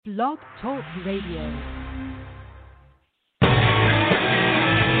Blog Talk Radio.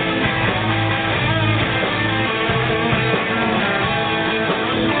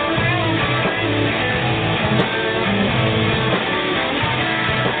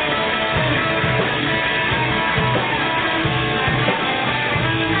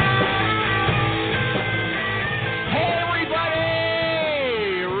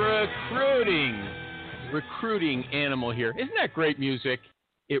 Recruiting Animal here. Isn't that great music?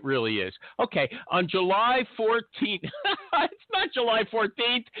 It really is. Okay, on July 14th, it's not July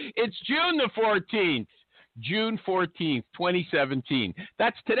 14th, it's June the 14th. June 14th, 2017.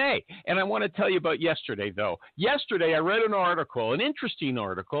 That's today. And I want to tell you about yesterday, though. Yesterday, I read an article, an interesting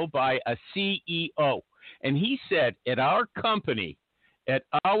article by a CEO. And he said, at our company,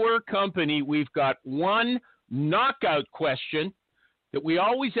 we've got one knockout question that we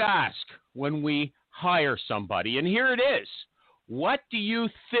always ask when we hire somebody. And here it is. What do you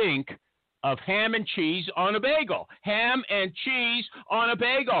think of ham and cheese on a bagel? Ham and cheese on a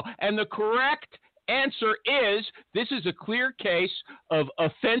bagel. And the correct answer is, this is a clear case of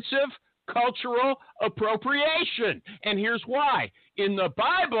offensive cultural appropriation. And here's why. In the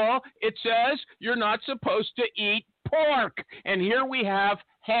Bible, it says you're not supposed to eat pork. And here we have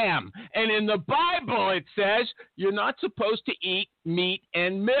ham. And in the Bible, it says you're not supposed to eat meat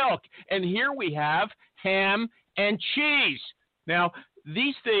and milk. And here we have ham and cheese. Now,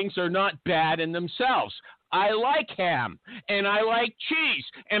 these things are not bad in themselves. I like ham, and I like cheese,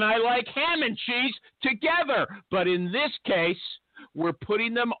 and I like ham and cheese together. But in this case, we're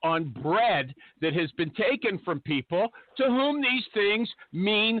putting them on bread that has been taken from people to whom these things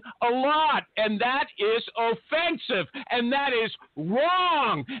mean a lot. And that is offensive, and that is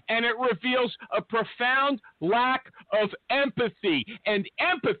wrong. And it reveals a profound lack of empathy. And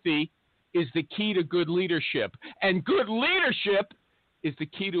empathy is the key to good leadership. And good leadership is the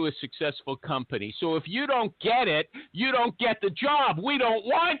key to a successful company. So if you don't get it, you don't get the job. We don't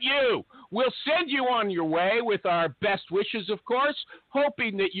want you. We'll send you on your way with our best wishes, of course,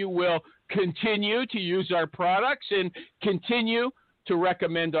 hoping that you will continue to use our products and continue to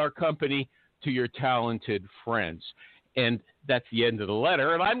recommend our company to your talented friends. And that's the end of the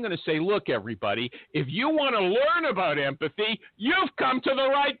letter. And I'm going to say, look, everybody, if you want to learn about empathy, you've come to the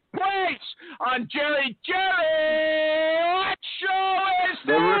right place. On Jerry, what show is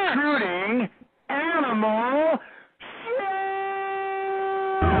the this? Recruiting Animal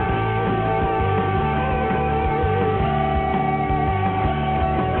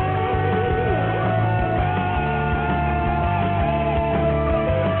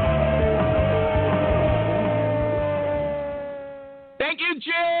Thank you,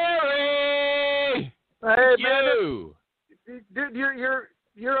 Jerry. Hey, Thank man, you. dude,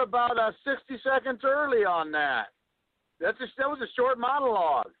 you're about 60 seconds early on that. That was a short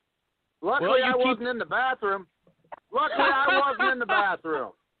monologue. Luckily, I wasn't in the bathroom.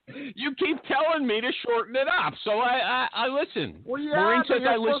 You keep telling me to shorten it up, so I listen. Well, yeah, Maureen says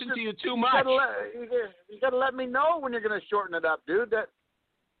I listen to you too much. You got to let me know when you're going to shorten it up, dude.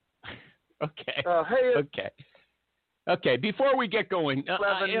 Okay. Hey. Okay, before we get going,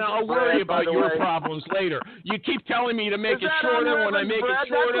 I'll worry about your problems later. You keep telling me to make it shorter when I make it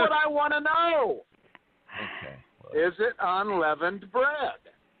shorter. That's what I want to know. Okay. Is it unleavened bread?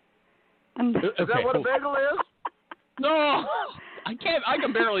 Is that what a bagel is? No, I can't. I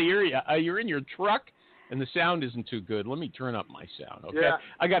can barely hear you. You're in your truck, and the sound isn't too good. Let me turn up my sound. Okay. Yeah.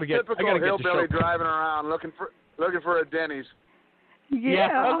 I gotta get. Typical I gotta get hillbilly driving around looking for a Denny's.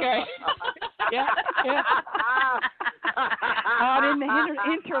 Yeah. Okay. yeah. Out in the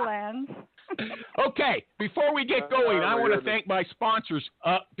hinterlands. Okay, before we get going, I want to thank my sponsors.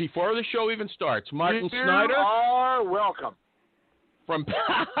 Before the show even starts, Martin Snyder. You are welcome. From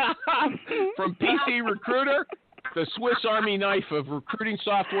PC Recruiter, the Swiss Army knife of recruiting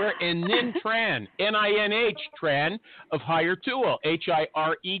software, and Nin Tran, Nih Tran of HireTool,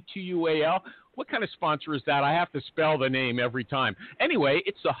 HireTual. What kind of sponsor is that? I have to spell the name every time. Anyway,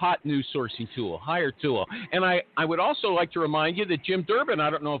 it's the hot new sourcing tool, HireTool. And I would also like to remind you that Jim Durbin, I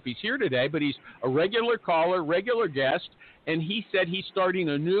don't know if he's here today, but he's a regular caller, regular guest, and he said he's starting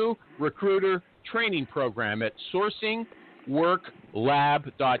a new recruiter training program at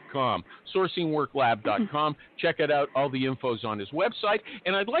sourcingworklab.com. Sourcingworklab.com. Check it out. All the info's on his website.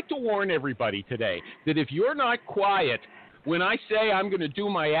 And I'd like to warn everybody today that if you're not quiet when I say I'm going to do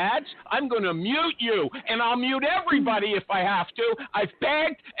my ads, I'm going to mute you, and I'll mute everybody if I have to. I've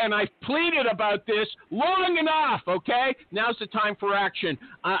begged and I've pleaded about this long enough. Okay, now's the time for action.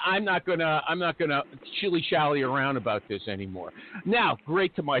 I'm not gonna shilly-shally around about this anymore. Now,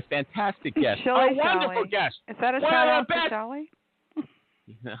 great to my fantastic guest, a wonderful guest. Is that a shout out to Shally?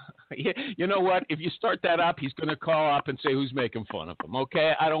 You know what? If you start that up, he's going to call up and say who's making fun of him.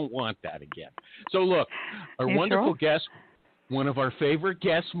 Okay, I don't want that again. So look, our wonderful guest, one of our favorite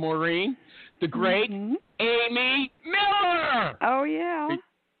guests, Maureen, the great Amy Miller. Oh yeah.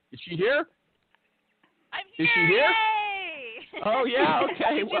 Is she here? I'm here. Is she here? Yay! Oh yeah.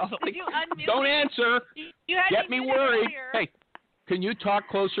 Okay. Well, don't answer. You had Get me worried. Earlier. Hey, can you talk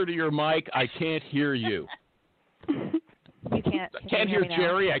closer to your mic? I can't hear you. You can't. I can't hear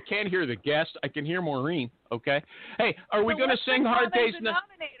Jerry. I can't hear the guest. I can hear Maureen. Okay. Hey, are we going to sing Hard Day's Night?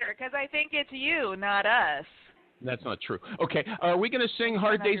 Because I think it's you, not us. That's not true. Okay. Are we going to sing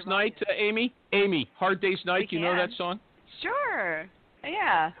Hard Day's Night, Amy? Amy, Hard Day's Night. Do you know that song? Sure.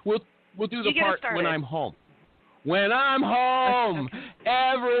 Yeah. We'll do the part when I'm home. When I'm home,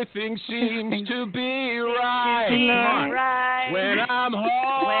 everything seems to be right. Right. When I'm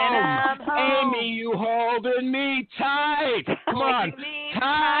home, Amy, you holding me tight. Come on,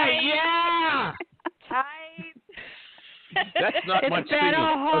 tight, yeah. Tight. That's not much singing. It's been a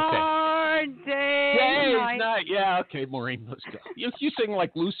hard day. Night. Yeah, okay, Maureen, let's go. You sing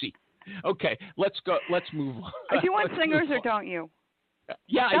like Lucy. Okay, let's go. Let's move on. Do you want singers or don't you?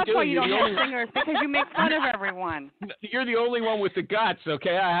 Yeah, That's I do. why you don't have singers, because you make fun of everyone. You're the only one with the guts,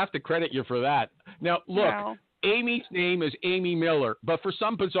 okay? I have to credit you for that. Now, look, Amy's name is Amy Miller, but for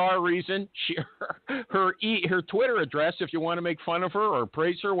some bizarre reason, her Twitter address, if you want to make fun of her or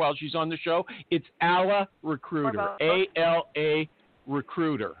praise her while she's on the show, it's Ala Recruiter, A-L-A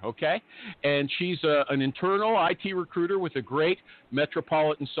Recruiter, okay? And she's an internal IT recruiter with a great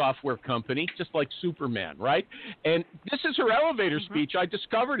metropolitan software company, just like Superman, right? And this is her elevator speech. I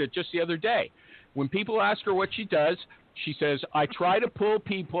discovered it just the other day. When people ask her what she does, she says, I try to pull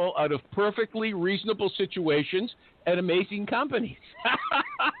people out of perfectly reasonable situations at amazing companies.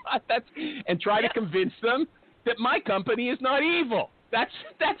 And try to convince them that my company is not evil. That's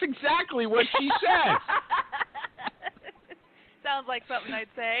exactly what she says. Sounds like something I'd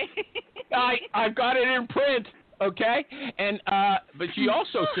say. I've got it in print, okay? And but she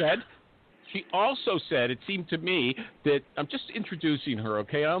also said, it seemed to me that I'm just introducing her,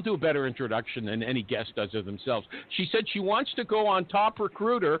 okay? I'll do a better introduction than any guest does of themselves. She said she wants to go on Top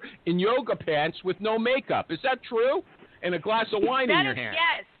Recruiter in yoga pants with no makeup. Is that true? And a glass of wine in your hand.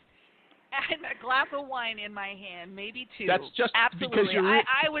 Yes. And a glass of wine in my hand, maybe two. That's just absolutely. because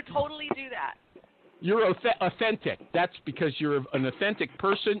I would totally do that. You're authentic. That's because you're an authentic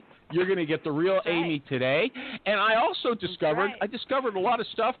person. You're going to get the real Amy today. And I also discovered a lot of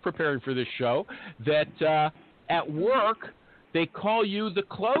stuff preparing for this show that at work they call you the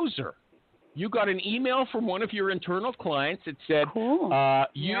closer. You got an email from one of your internal clients that said,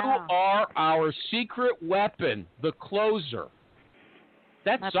 you are our secret weapon, the closer.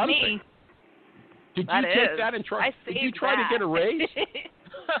 That's something. Me. Did you take that and try? Did you try to get a raise?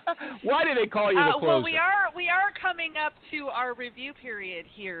 Why do they call you the closer? Well, we are coming up to our review period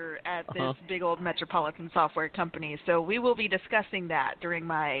here at this big old metropolitan software company, so we will be discussing that during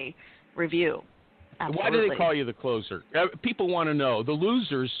my review. Absolutely. Why do they call you the closer? People want to know. The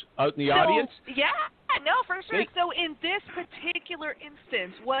losers out in the audience? Yeah, no, for sure. So in this particular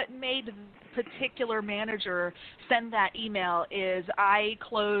instance, what made the particular manager send that email is I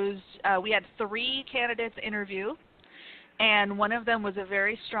closed, we had 3 candidates interview, and one of them was a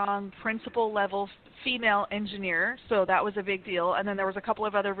very strong principal-level female engineer, so that was a big deal. And then there was a couple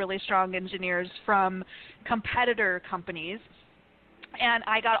of other really strong engineers from competitor companies, and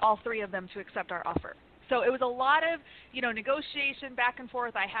I got all 3 of them to accept our offer. So it was a lot of, negotiation back and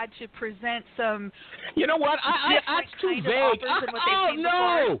forth. I had to present some. You know what? That's too vague. Oh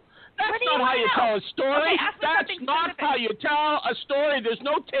no! That's not how you tell a story. Okay, that's not how you tell a story. There's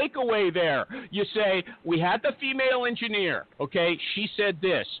no takeaway there. You say, we had the female engineer, okay? She said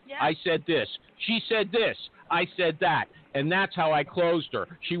this. Yeah. I said this. She said this. I said that. And that's how I closed her.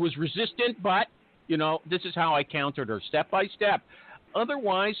 She was resistant, but, this is how I countered her, step by step.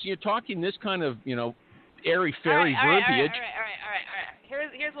 Otherwise, you're talking this kind of, airy-fairy verbiage. All right.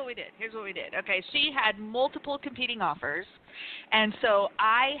 Here's what we did. Okay, she had multiple competing offers, and so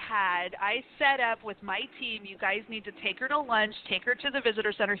I set up with my team, you guys need to take her to lunch, take her to the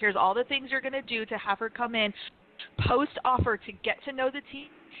visitor center. Here's all the things you're going to do to have her come in post-offer to get to know the team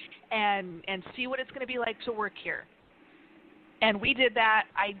and see what it's going to be like to work here. And we did that.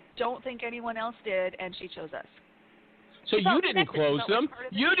 I don't think anyone else did, and she chose us. So you didn't close them.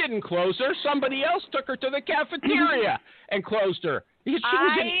 You didn't close her. Somebody else took her to the cafeteria and closed her.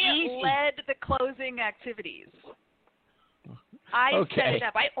 I led the closing activities. I set it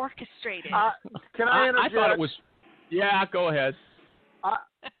up. I orchestrated. Can I interject? I thought it was. Yeah, go ahead.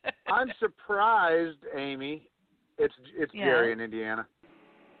 I'm surprised, Amy. It's Jerry in Indiana.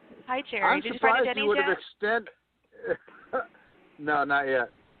 Hi, Jerry. I'm Did you find surprised a Denny's you would have yet? extended. No, not yet.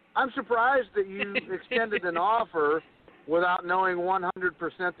 I'm surprised that you extended an offer without knowing 100%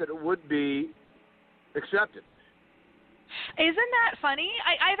 that it would be accepted. Isn't that funny?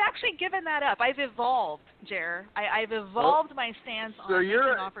 I've actually given that up. I've evolved, Jer. I've evolved my stance So on you're-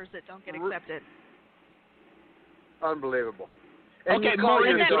 making offers that don't get accepted. Unbelievable. And Okay, you call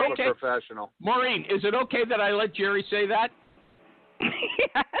Maureen, is it yourself okay? a professional. Maureen, is it okay that I let Jerry say that?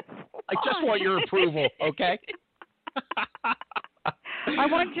 Yes. I just want your approval, okay? I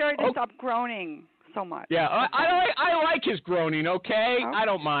want Jerry to stop groaning so much. Yeah, I like his groaning, okay? I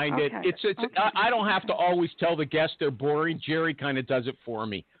don't mind it. Okay. It's I don't have to always tell the guests they're boring. Jerry kind of does it for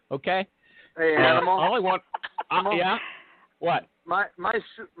me, okay? Hey, Animal. All I want, yeah? What? My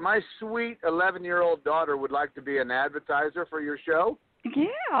sweet 11-year-old daughter would like to be an advertiser for your show. Yeah.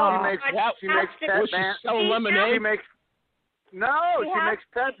 She makes pet Will she sell lemonade? She makes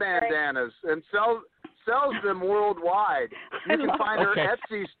pet bandanas and sells them worldwide. You can find her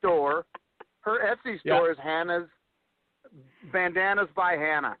Etsy store. Her Etsy store is Hannah's Bandanas by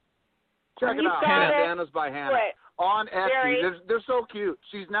Hannah. Check it out, Bandanas by Hannah on Etsy. They're so cute.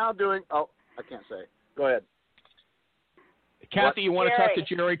 She's now doing. Oh, I can't say. Go ahead. Kathy, you want to talk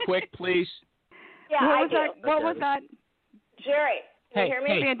to Jerry quick, please? Yeah, What was that? Jerry, can you hear me?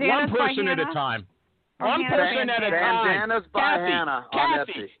 Hey, Bandanas one person by at a Hannah? time. Or One Hannah person at a time. Bandanas by Hannah on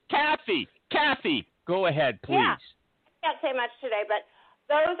Etsy. Kathy, go ahead, please. Yeah. I can't say much today, but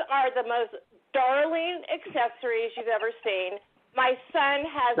those are the most darling accessories you've ever seen. My son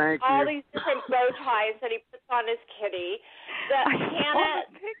has all these different bow ties that he puts on his kitty. The Hannah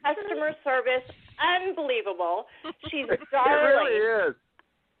customer service, unbelievable. She's darling. It really is.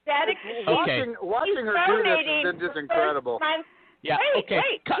 Watching her do this has been just incredible. Yeah, okay.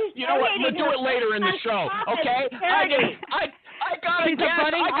 You know what? We'll do it later in the show, okay? I got to She's a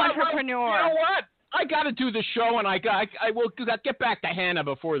budding entrepreneur. You know what? I got to do the show, and I will get back to Hannah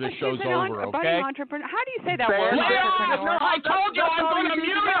before the show's over, okay? Budding entrepreneur. How do you say that word? No, I told you I'm going to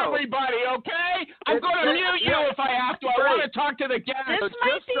mute everybody, okay? I'm going to mute you if I have to. I want to talk to the guests. This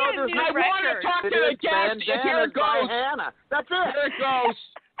might be a new I want to talk to the guests. Here it goes. Hannah. That's it. Here it goes.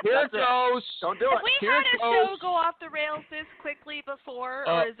 Here it goes. Don't do it. Have we had a show go off the rails this quickly before,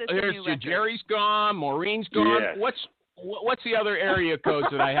 or is this a new record? Jerry's gone. Maureen's gone. Yes. What's the other area codes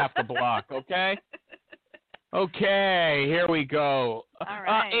that I have to block, okay? Okay, here we go. All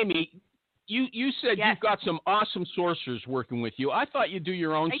right. Amy, you said you've got some awesome sourcers working with you. I thought you'd do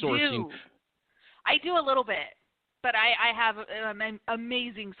your own sourcing. I do a little bit, but I have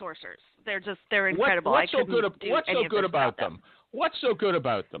amazing sourcers. They're incredible. What's so good about them? What's so good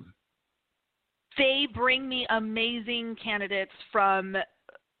about them? They bring me amazing candidates from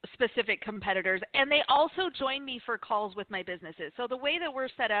specific competitors, and they also join me for calls with my businesses. So the way that we're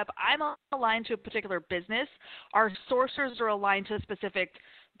set up, I'm aligned to a particular business. Our sourcers are aligned to a specific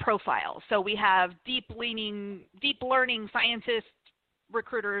profile. So we have deep learning scientists,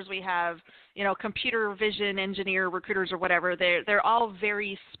 recruiters. We have, computer vision engineer recruiters or whatever. They're all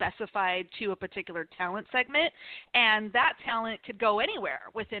very specified to a particular talent segment, and that talent could go anywhere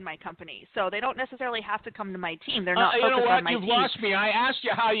within my company. So they don't necessarily have to come to my team. They're not focused on my team. You've lost me. I asked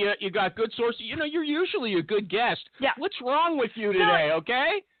you how you got good sources. You're usually a good guest. Yeah. What's wrong with you today,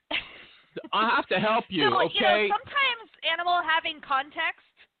 okay? I have to help you, okay? Sometimes, Animal, having context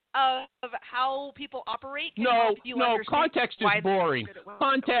of how people operate can help you understand. Context is boring.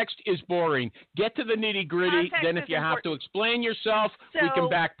 Context is boring. Get to the nitty-gritty. Context then if you have to explain yourself, we can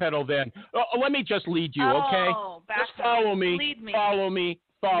backpedal then. Let me just lead you, okay? Just follow me. Lead me.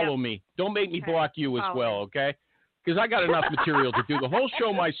 Follow me. Don't make me block you as well, okay? Because I got enough material to do the whole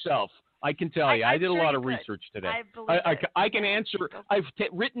show myself. I can tell you. I did a lot of research today. I believe I can answer. I've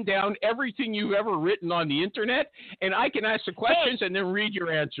written down everything you've ever written on the internet, and I can ask the questions and then read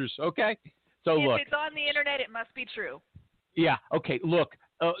your answers, okay? So if look. If it's on the internet, it must be true. Yeah, okay. Look,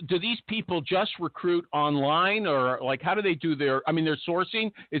 do these people just recruit online, or how do they do their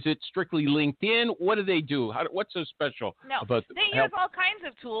sourcing? Is it strictly LinkedIn? What do they do? What's so special about them? They use all kinds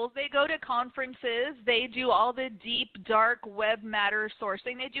of tools. They go to conferences. They do all the deep, dark web matter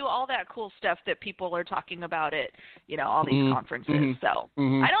sourcing. They do all that cool stuff that people are talking about at, all these conferences. So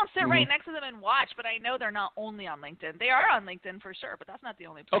I don't sit right next to them and watch, but I know they're not only on LinkedIn. They are on LinkedIn for sure, but that's not the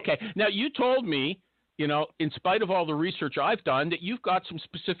only place. Okay. Now, you told me, in spite of all the research I've done, that you've got some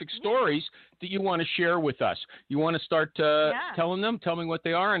specific stories that you want to share with us. You want to start telling them? Tell me what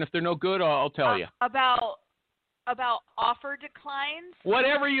they are, and if they're no good, I'll tell you. About offer declines?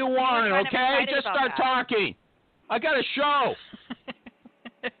 Whatever you want, okay? Just start talking. I got a show.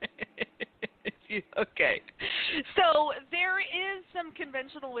 Okay. So there is some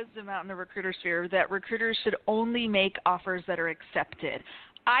conventional wisdom out in the recruiter sphere that recruiters should only make offers that are accepted.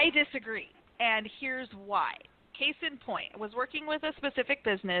 I disagree, and here's why. Case in point, I was working with a specific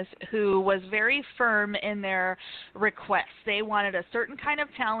business who was very firm in their requests. They wanted a certain kind of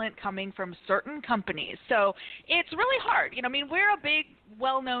talent coming from certain companies. So it's really hard. I mean, we're a big,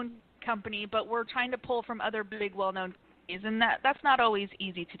 well-known company, but we're trying to pull from other big, well-known companies, and that's not always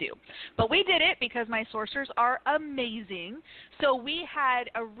easy to do. But we did it because my sourcers are amazing. So we had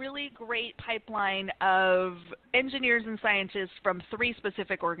a really great pipeline of engineers and scientists from 3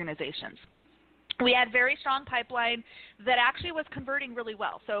 specific organizations. We had very strong pipeline that actually was converting really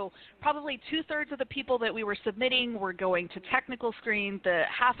well. So probably 2/3 of the people that we were submitting were going to technical screens.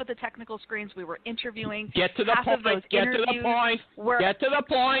 Half of the technical screens we were interviewing. Get to the point. Get to the point. Get to the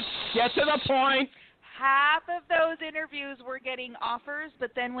point. Get to the point. Half of those interviews were getting offers,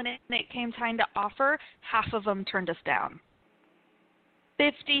 but then when it came time to offer, half of them turned us down.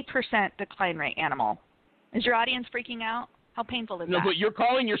 50% decline rate, Animal. Is your audience freaking out? How painful is that? No, but you're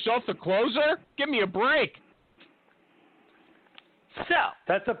calling yourself the closer? Give me a break. So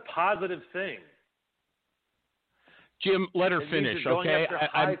that's a positive thing. Jim, let her finish, okay?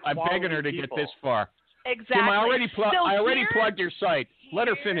 I'm begging her to get this far. Exactly. Jim, I already plugged your site. Let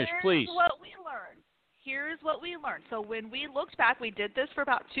her finish, please. Here's what we learned. So when we looked back, we did this for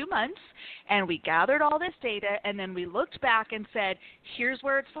about 2 months, and we gathered all this data, and then we looked back and said, here's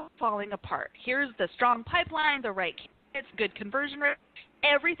where it's falling apart. Here's the strong pipeline, the right candidates, good conversion rate.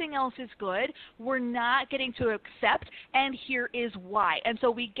 Everything else is good. We're not getting to accept, and here is why. And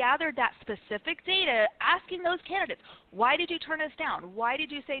so we gathered that specific data, asking those candidates, why did you turn us down? Why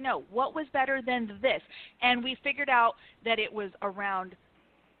did you say no? What was better than this? And we figured out that it was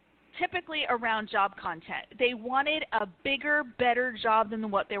typically around job content. They wanted a bigger, better job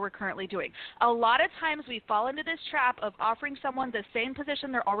than what they were currently doing. A lot of times we fall into this trap of offering someone the same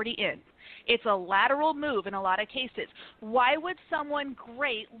position they're already in. It's a lateral move in a lot of cases. Why would someone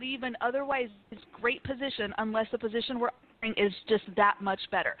great leave an otherwise great position unless the position we're offering is just that much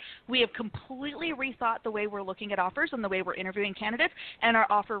better? We have completely rethought the way we're looking at offers and the way we're interviewing candidates, and our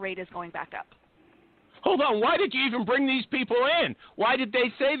offer rate is going back up. Hold on. Why did you even bring these people in? Why did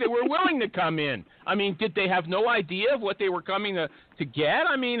they say they were willing to come in? I mean, did they have no idea of what they were coming to get?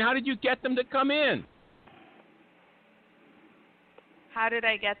 I mean, how did you get them to come in? How did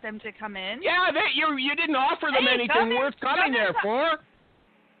I get them to come in? Yeah, you didn't offer them anything worth coming there for.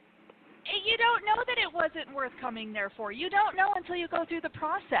 You don't know that it wasn't worth coming there for. You don't know until you go through the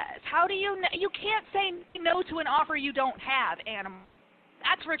process. How do you know? You can't say no to an offer you don't have, Animal.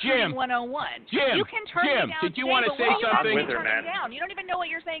 That's recruiting 101. Jim, you can turn it down. Did you want to say something? I'm with her, man. You don't even know what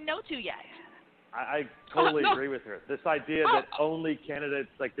you're saying no to yet. I totally agree with her. This idea that only candidates,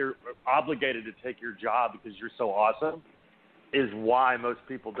 like they're obligated to take your job because you're so awesome, is why most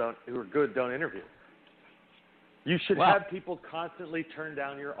people who are good don't interview. You should have people constantly turn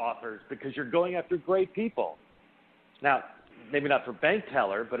down your offers because you're going after great people. Now, maybe not for bank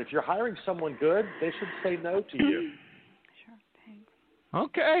teller, but if you're hiring someone good, they should say no to you.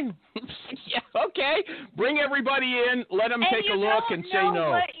 Okay. Yeah, okay. Bring everybody in, let them take a look and say no. You don't know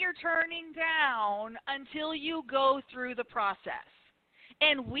what you're turning down until you go through the process.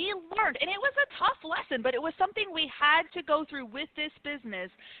 And we learned, and it was a tough lesson, but it was something we had to go through with this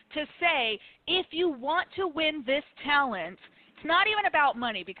business to say, if you want to win this talent, it's not even about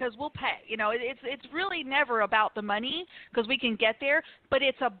money because we'll pay. It's really never about the money because we can get there, but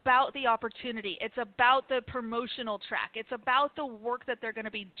it's about the opportunity. It's about the promotional track. It's about the work that they're going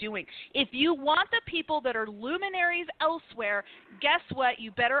to be doing. If you want the people that are luminaries elsewhere, guess what?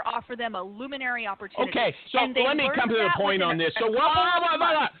 You better offer them a luminary opportunity. Okay, so let me come to the point on this. So what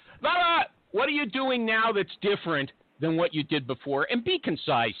are you doing now that's different than what you did before? And be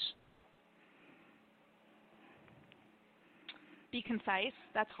concise. Be concise.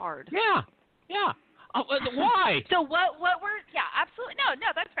 That's hard. Yeah. Why? So what we're absolutely no,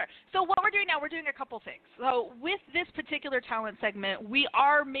 that's fair. So what we're doing now, we're doing a couple things. So with this particular talent segment, we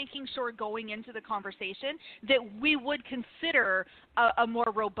are making sure going into the conversation that we would consider a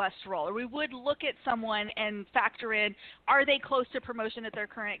more robust role, or we would look at someone and factor in, are they close to promotion at their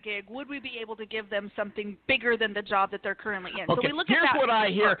current gig? Would we be able to give them something bigger than the job that they're currently in? Okay. So we look Here's at that what I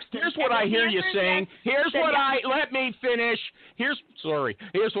hear. Here's what I hear you saying. Let me finish. Here's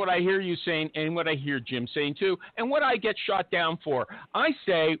what I hear you saying, and what I hear Jim saying too, and what I get shot down for. I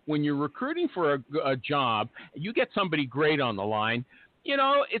say when you're recruiting for a job, you get somebody great on the line,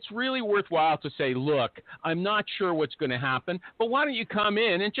 it's really worthwhile to say, look, I'm not sure what's going to happen, but why don't you come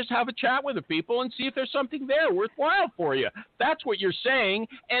in and just have a chat with the people and see if there's something there worthwhile for you. That's what you're saying,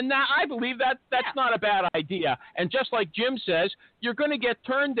 and I believe that's not a bad idea. And just like Jim says, you're going to get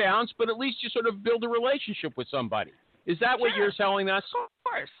turn downs, but at least you sort of build a relationship with somebody. Is that what you're telling us? Of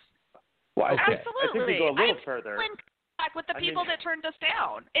course. Well, Absolutely. I think we go a little further. With the people that turned us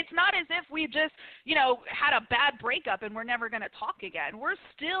down. It's not as if we just, had a bad breakup and we're never going to talk again. We're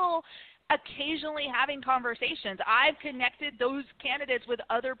still occasionally having conversations. I've connected those candidates with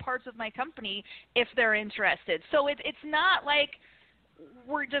other parts of my company if they're interested. So it's not like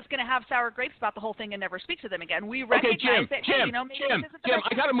we're just going to have sour grapes about the whole thing and never speak to them again. We recognize that, Jim,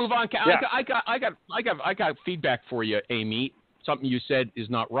 I got to move on. I got feedback for you, Amy. Something you said is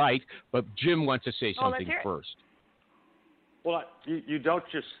not right, but Jim wants to say something first. Well, you don't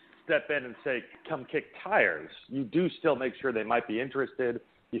just step in and say, come kick tires. You do still make sure they might be interested.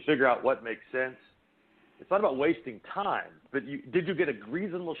 You figure out what makes sense. It's not about wasting time, but did you get a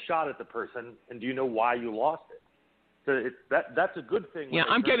reasonable shot at the person, and do you know why you lost it? So that's a good thing. Yeah,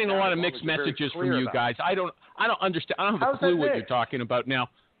 I'm getting a lot of mixed messages from you guys. I don't understand. I don't have a clue what you're talking about now.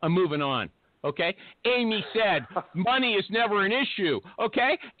 I'm moving on. Okay? Amy said money is never an issue.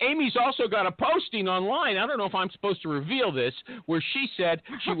 Okay? Amy's also got a posting online. I don't know if I'm supposed to reveal this, where she said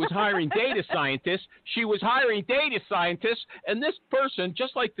she was hiring data scientists. She was hiring data scientists, and this person,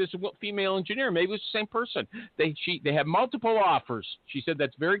 just like this female engineer, maybe it was the same person. They have multiple offers. She said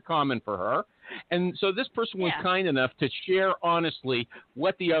that's very common for her. And so this person was kind enough to share honestly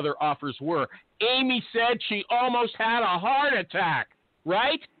what the other offers were. Amy said she almost had a heart attack,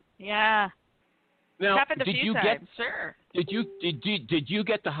 right? Yeah. Now, happened a few times. Sure. Did you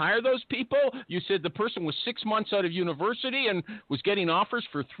get to hire those people? You said the person was 6 months out of university and was getting offers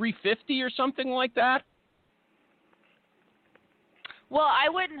for $350 or something like that? Well, I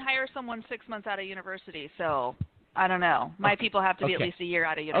wouldn't hire someone 6 months out of university, so I don't know. My people have to be at least a year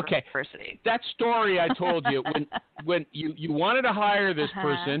out of university. Okay. That story I told you, when you wanted to hire this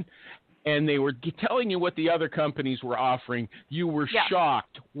person and they were telling you what the other companies were offering, you were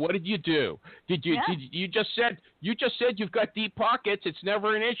shocked. What did you do? You just said you've got deep pockets, it's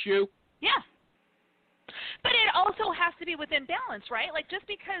never an issue. Yeah. But it also has to be within balance, right? Like, just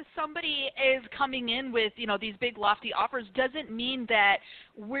because somebody is coming in with, these big lofty offers doesn't mean that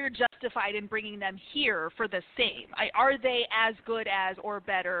we're justified in bringing them here for the same. Are they as good as or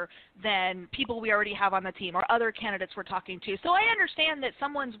better than people we already have on the team or other candidates we're talking to? So I understand that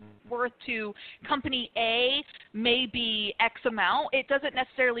someone's worth to company A may be X amount. It doesn't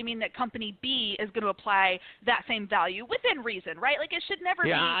necessarily mean that company B is going to apply that same value within reason, right? Like, it should never be.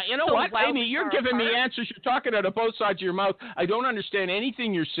 Yeah, you know what, Amy, you're giving me answers. You're talking out of both sides of your mouth. I don't understand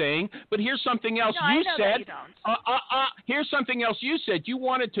anything you're saying, but here's something else you said. That you don't. Here's something else you said. You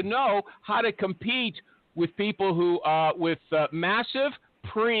wanted to know how to compete with people who with massive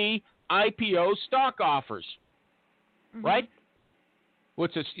pre-IPO stock offers, right?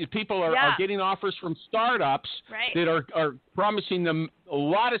 What's this? People are getting offers from startups that are promising them a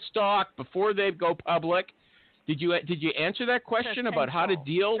lot of stock before they go public. Did you answer that question about how to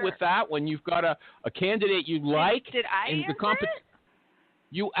deal with that when you've got a candidate you like? Did I answer it?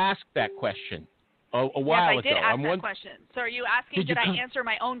 You asked that question a while ago. Yes, I did ask that question. So are you asking, did I answer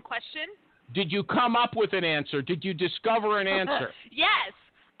my own question? Did you come up with an answer? Did you discover an answer? Yes.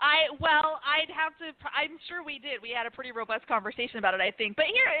 I'm sure we did. We had a pretty robust conversation about it, I think. But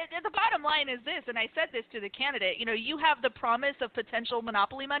here, the bottom line is this, and I said this to the candidate, you have the promise of potential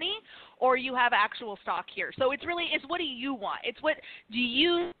monopoly money or you have actual stock here. So it's what do you want? It's what do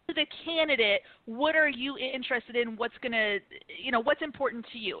you, the candidate, what are you interested in? What's going to, what's important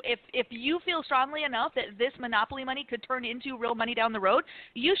to you? If you feel strongly enough that this monopoly money could turn into real money down the road,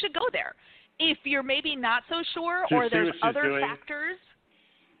 you should go there. If you're maybe not so sure or there's other factors.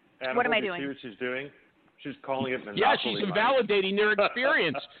 Animal, what am I doing? See what she's doing? She's calling it monopoly. Yeah, she's invalidating their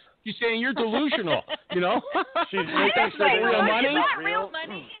experience. She's saying you're delusional. She's making sure real money. Is not real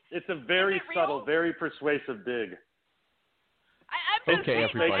money. It's a very subtle, very persuasive dig. I'm just saying,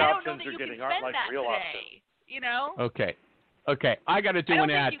 everybody. I don't know that you can spend like that real today. Okay. I got to do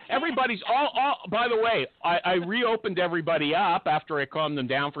an ad. Everybody's all. By the way, I reopened everybody up after I calmed them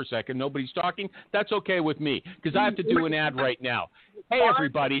down for a second. Nobody's talking. That's okay with me because I have to do an ad right now. Hey,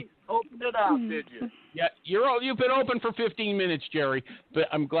 everybody. Opened it up, did you? Yeah, you've been open for 15 minutes, Jerry, but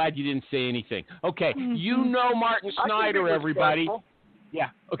I'm glad you didn't say anything. Okay, Martin Snyder, everybody. Yeah.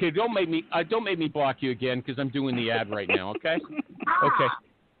 Okay, don't make me block you again because I'm doing the ad right now. Okay. Okay.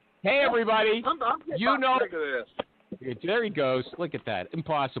 Hey, everybody. There he goes. Look at that.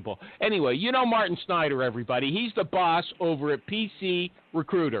 Impossible. Anyway, you know Martin Snyder, everybody. He's the boss over at PC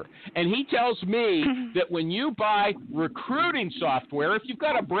Recruiter. And he tells me that when you buy recruiting software, if you've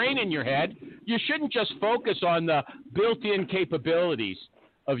got a brain in your head, you shouldn't just focus on the built-in capabilities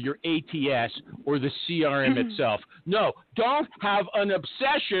of your ATS or the CRM itself. No, don't have an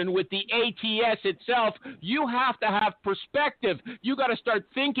obsession with the ATS itself. You have to have perspective. You got to start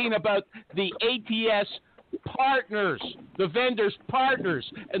thinking about the ATS partners, the vendors' partners,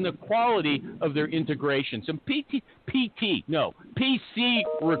 and the quality of their integrations. And PC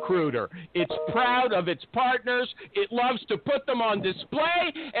Recruiter. It's proud of its partners. It loves to put them on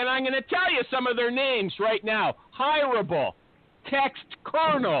display, and I'm going to tell you some of their names right now. Hireable, Text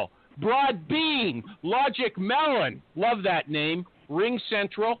Kernel, Broadbean, Logic Melon. Love that name. Ring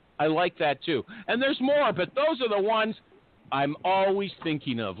Central. I like that too. And there's more, but those are the ones I'm always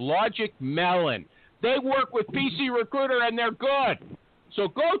thinking of. Logic Melon. They work with PC Recruiter, and they're good. So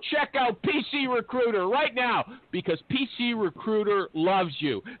go check out PC Recruiter right now, because PC Recruiter loves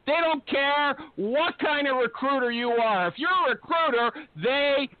you. They don't care what kind of recruiter you are. If you're a recruiter,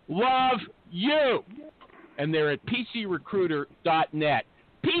 they love you. And they're at PCRecruiter.net.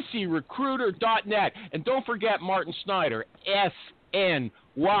 PCRecruiter.net. And don't forget Martin Snyder, SNYDER.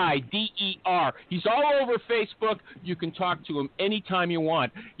 He's all over Facebook. You can talk to him anytime you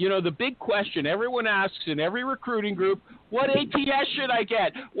want. You know, the big question everyone asks in every recruiting group, what ATS should I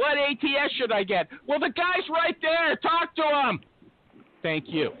get? What ATS should I get? Well, the guy's right there. Talk to him. Thank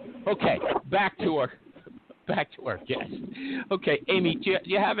you. Okay, back to our guest. Okay, Amy, do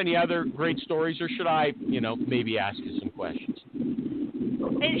you have any other great stories, or should I, maybe ask you some questions?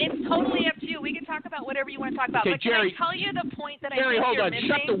 It's totally up to you. We can talk about whatever you want to talk about. Okay, but Jerry, can I tell you the point that Jerry, I think hold you're on. missing?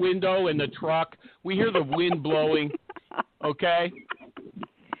 Shut the window in the truck. We hear the wind blowing. Okay?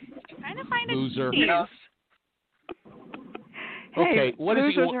 I'm trying to find Loser. a piece. Okay, what do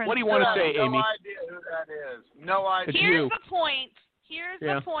you want to say, Amy? No idea who that is. No idea. Here's the point.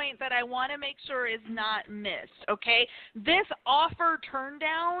 The point that I want to make sure is not missed, okay? This offer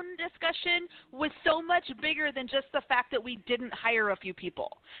turndown discussion was so much bigger than just the fact that we didn't hire a few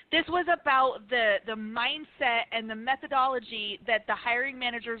people. This was about the mindset and the methodology that the hiring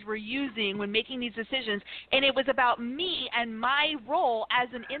managers were using when making these decisions, and it was about me and my role as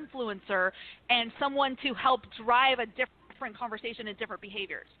an influencer and someone to help drive a different conversation and different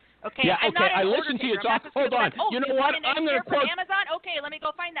behaviors. Okay. Yeah, okay. I listened to you talk. Hold on. Oh, you know what? I'm going to quote from Amazon. Okay, let me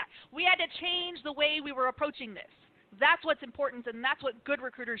go find that. We had to change the way we were approaching this. That's what's important, and that's what good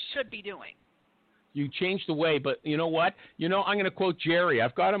recruiters should be doing. You changed the way, but you know what? I'm going to quote Jerry.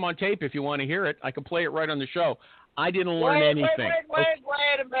 I've got him on tape if you want to hear it. I can play it right on the show. I didn't learn anything. Wait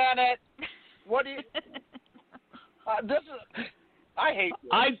a minute. What do you? This is. I hate you.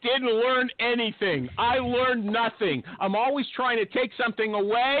 I didn't learn anything. I learned nothing. I'm always trying to take something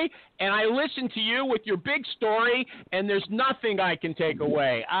away, and I listen to you with your big story, and there's nothing I can take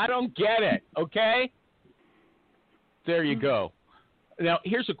away. I don't get it, okay? There you go. Now,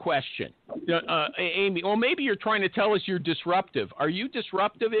 here's a question. Amy, well, maybe you're trying to tell us you're disruptive. Are you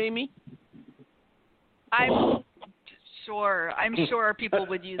disruptive, Amy? I'm sure people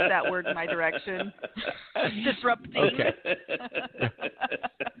would use that word in my direction. Disrupting. Okay.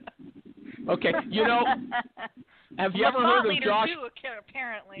 Okay. Have you ever heard of Josh? Too,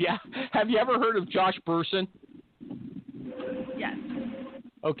 apparently. Yeah. Have you ever heard of Josh Bersin? Yes.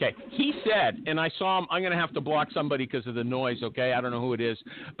 Okay. He said, and I saw him, I'm going to have to block somebody because of the noise, okay? I don't know who it is.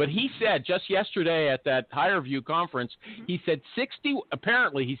 But he said just yesterday at that HireVue conference, he said 61%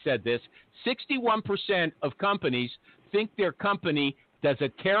 of companies think their company does a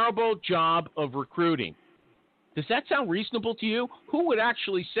terrible job of recruiting. Does that sound reasonable to you? Who would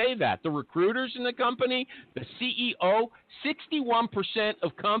actually say that? The recruiters in the company? The CEO? 61%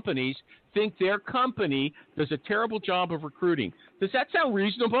 of companies think their company does a terrible job of recruiting. Does that sound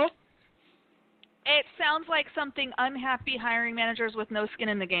reasonable? It sounds like something unhappy hiring managers with no skin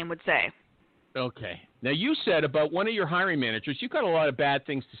in the game would say. Okay. Now, you said about one of your hiring managers, you've got a lot of bad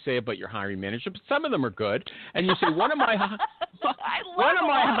things to say about your hiring manager, but some of them are good. And you say one of my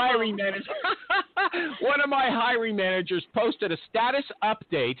hiring managers posted a status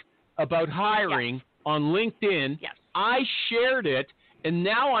update about hiring on LinkedIn. Yes. I shared it, and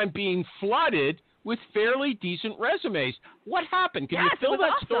now I'm being flooded with fairly decent resumes. What happened? Can you fill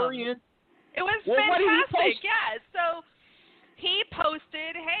that story in? It was fantastic. What did he post? Yeah. So he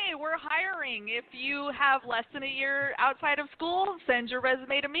posted, hey, we're hiring. If you have less than a year outside of school, send your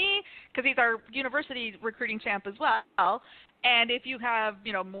resume to me, because he's our university recruiting champ as well. And if you have,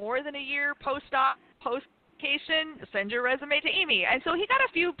 more than a year post application, send your resume to Amy. And so he got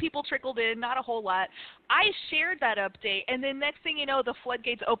a few people trickled in, not a whole lot. I shared that update, and then next thing you know, the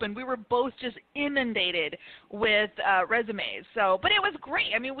floodgates opened. We were both just inundated with resumes. So, but it was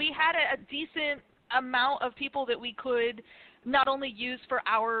great. I mean, we had a decent amount of people that we could not only use for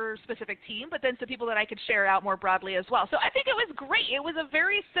our specific team, but then some people that I could share out more broadly as well. So I think it was great. It was a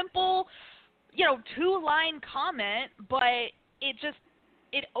very simple, 2-line comment, but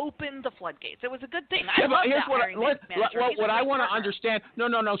it opened the floodgates. It was a good thing. I love that hiring manager. What I want to understand. No.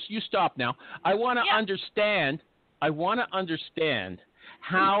 You stop now. I want to understand. I want to understand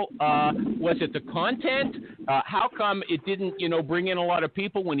how was it the content? How come it didn't, bring in a lot of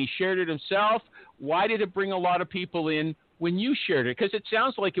people when he shared it himself? Why did it bring a lot of people in when you shared it? Because it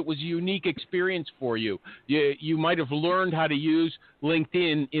sounds like it was a unique experience for you. You might have learned how to use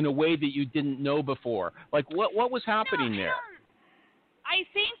LinkedIn in a way that you didn't know before. Like, what was happening there? I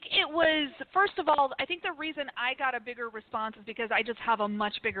think it was, first of all, I think the reason I got a bigger response is because I just have a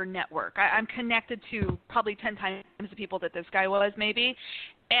much bigger network. I'm connected to probably 10 times the people that this guy was, maybe.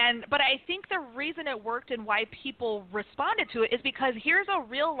 But I think the reason it worked and why people responded to it is because here's a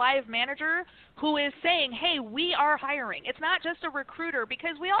real live manager who is saying, hey, we are hiring. It's not just a recruiter,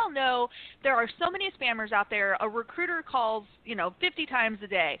 because we all know there are so many spammers out there. A recruiter calls, 50 times a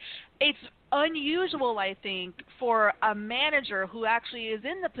day. It's unusual, I think, for a manager who actually is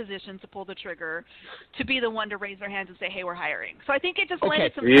in the position to pull the trigger to be the one to raise their hands and say, hey, we're hiring. So I think it just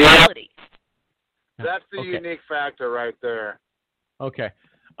lended some credibility. That's the unique factor right there. Okay.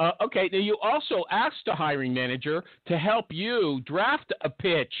 Okay, now you also asked a hiring manager to help you draft a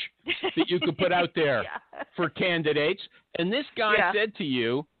pitch that you could put out there for candidates. And this guy said to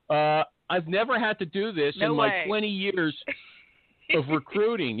you, I've never had to do this in my 20 years of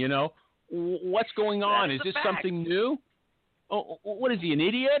recruiting, What's going on? Is this something new? Oh, what is he, an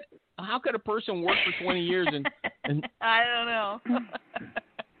idiot? How could a person work for 20 years and I don't know.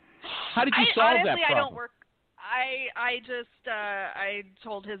 How did you solve that problem? I don't work. I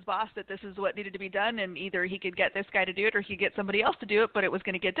told his boss that this is what needed to be done, and either he could get this guy to do it or he could get somebody else to do it, but it was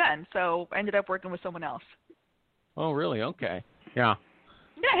going to get done. So I ended up working with someone else. Oh, really? Okay. Yeah.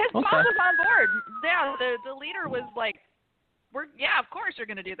 Yeah, his boss was on board. Yeah, the leader was like, of course you're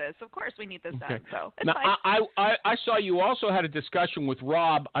going to do this. Of course we need this done. So it's fine. I saw you also had a discussion with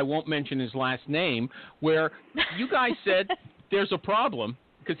Rob, I won't mention his last name, where you guys said there's a problem.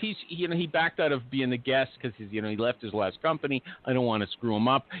 Because he backed out of being the guest because he left his last company. I don't want to screw him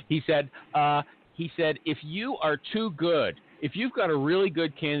up. He said if you are too good, if you've got a really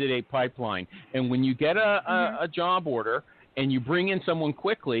good candidate pipeline, and when you get a job order and you bring in someone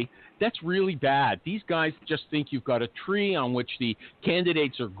quickly, that's really bad. These guys just think you've got a tree on which the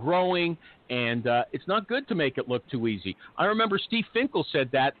candidates are growing, and it's not good to make it look too easy. I remember Steve Finkel said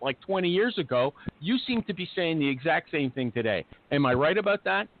that like 20 years ago. You seem to be saying the exact same thing today. Am I right about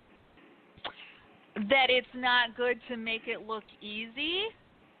that? That it's not good to make it look easy?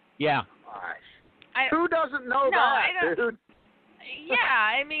 Yeah. Who doesn't know that, dude? Yeah,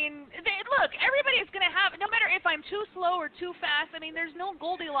 I mean, look, everybody's going to have, no matter if I'm too slow or too fast, I mean, there's no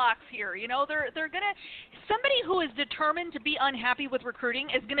Goldilocks here, they're going to, somebody who is determined to be unhappy with recruiting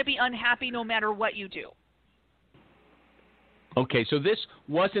is going to be unhappy no matter what you do. Okay, so this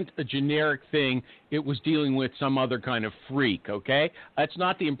wasn't a generic thing. It was dealing with some other kind of freak, okay? That's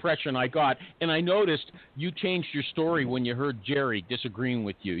not the impression I got. And I noticed you changed your story when you heard Jerry disagreeing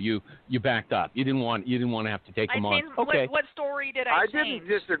with you. You backed up. You didn't want to have to take him on. Okay. What story did I change? I didn't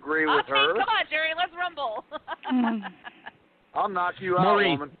disagree with her. Come on, Jerry, let's rumble. I'll knock you out,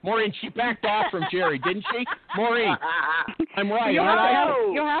 woman. Maureen, she backed off from Jerry, didn't she? Maureen, I'm right.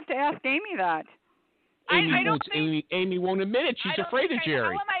 You'll have to ask Amy that. Amy won't admit it. She's afraid of Jerry.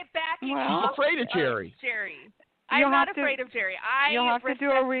 How am I backing She's afraid of Jerry. I'm not afraid of Jerry. You'll have to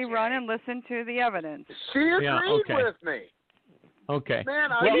do a rerun and listen to the evidence. She agreed with me. Okay. Man,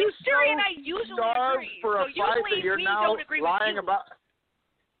 Jerry and I usually agree. For a fight that you're now lying about.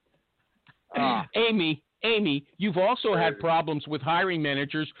 Amy, you've also had problems with hiring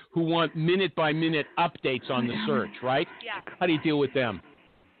managers who want minute-by-minute updates on the search, right? Yeah. How do you deal with them?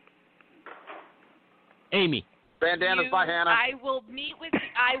 Amy. Bandanas by Hannah. I will meet with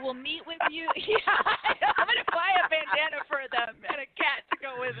you. Yeah, I'm going to buy a bandana for them and a cat to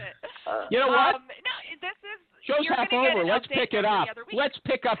go with it. You know what? No, this is. Show's half over. Let's pick it up. Let's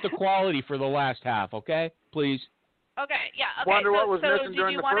pick up the quality for the last half, okay? Please. Okay, yeah. Okay. Wonder what was missing do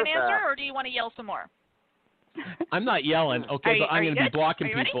during you the want first an answer, half. or do you want to yell some more? I'm not yelling, okay, but I'm going to be blocking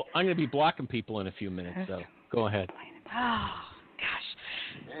people. Ready? I'm going to be blocking people in a few minutes, so go ahead. Oh,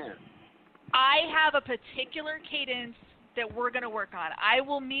 gosh. Man. I have a particular cadence that we're going to work on. I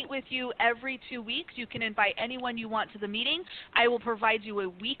will meet with you every 2 weeks. You can invite anyone you want to the meeting. I will provide you a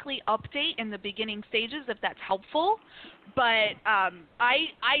weekly update in the beginning stages if that's helpful. But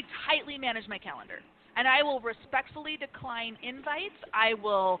I tightly manage my calendar. And I will respectfully decline invites.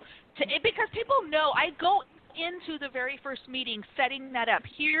 Because people know I go into the very first meeting setting that up.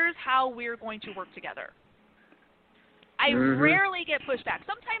 Here's how we're going to work together. I rarely get pushback.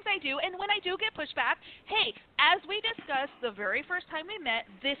 Sometimes I do, and when I do get pushback, hey, as we discussed the very first time we met,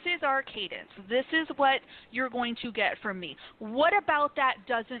 this is our cadence. This is what you're going to get from me. What about that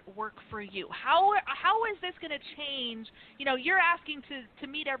doesn't work for you? How is this going to change? You know, you're asking to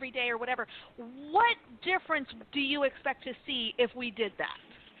meet every day or whatever. What difference do you expect to see if we did that?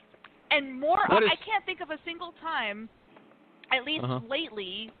 And I can't think of a single time, at least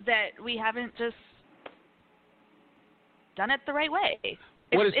lately, that we haven't just done it the right way.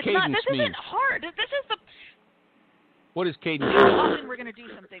 What does cadence mean? This isn't hard. This is the. What does cadence mean? How often we're going to do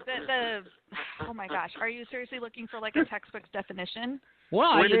something. Oh my gosh, are you seriously looking for like a textbook definition?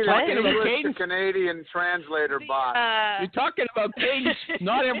 Well, you're talking about cadence. Canadian translator bot. You're talking about cadence.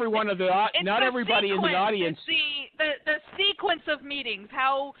 Not everybody in the audience. The sequence of meetings,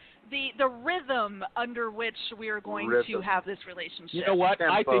 how the rhythm under which we are going to have this relationship. You know what?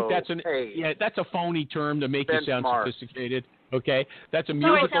 Tempo. I think that's a phony term to make you sound sophisticated. Okay, that's a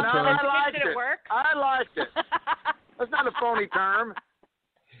musical term. I liked Did it work? I liked it. That's not a phony term.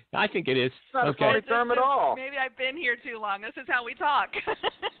 I think it is. It's not a phony term at all. Maybe I've been here too long. This is how we talk.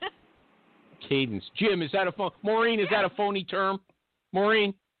 Cadence. Jim, is that a phone? Maureen, is that a phony term?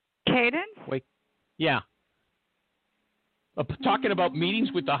 Maureen? Cadence? Wait. Yeah. Talking about meetings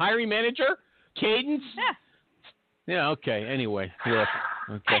with the hiring manager? Cadence? Yeah. Yeah, okay. Anyway, look.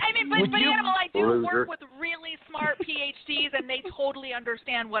 Okay. I do work with really smart PhDs, and they totally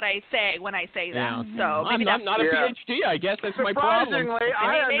understand what I say when I say that. Yeah. So I'm not a PhD, I guess. That's my problem. Surprisingly,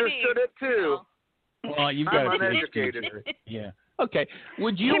 I understood it too. Well, you've got I'm a uneducated. Yeah. Okay.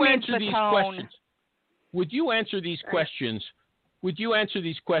 Would you answer these questions? Would you answer these questions? Would you answer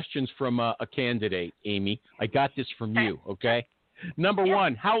these questions from a candidate, Amy? I got this from you, okay? Number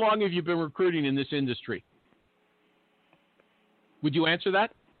one, how long have you been recruiting in this industry? Would you answer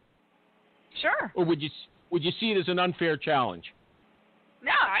that? Sure. Or would you see it as an unfair challenge?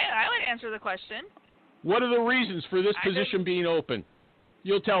 No, I would answer the question. What are the reasons for this position being open?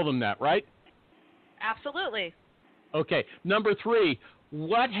 You'll tell them that, right? Absolutely. Okay. Number three,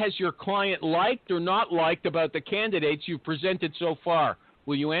 what has your client liked or not liked about the candidates you've presented so far?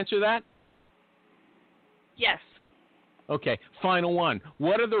 Will you answer that? Yes. Okay. Final one.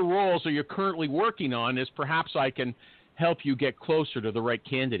 What other roles are you currently working on as perhaps I can help you get closer to the right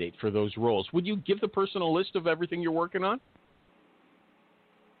candidate for those roles? Would you give the person a list of everything you're working on?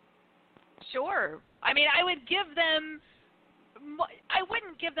 Sure. I mean, I wouldn't give them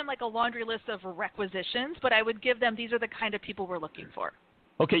like a laundry list of requisitions, but I would give them, these are the kind of people we're looking for.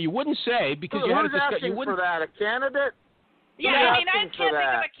 Okay, you wouldn't say because you had a discussion. Who's asking for that? A candidate? Yeah, I mean, I can't think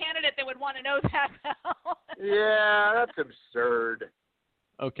of a candidate that would want to know that now. Yeah, that's absurd.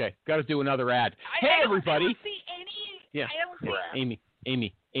 Okay, got to do another ad. Hey, everybody. I don't see any. Yeah. I don't see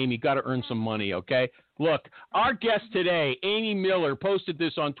Amy, got to earn some money, okay? Look, our guest today, Amy Miller, posted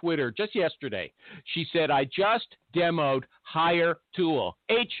this on Twitter just yesterday. She said, I just demoed Hire Tool.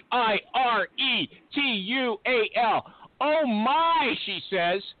 HireTual. Oh, my, she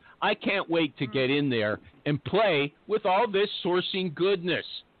says. I can't wait to get in there and play with all this sourcing goodness.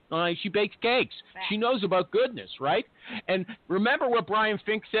 She bakes cakes. She knows about goodness, right? And remember what Brian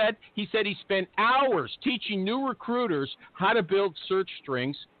Fink said? He said he spent hours teaching new recruiters how to build search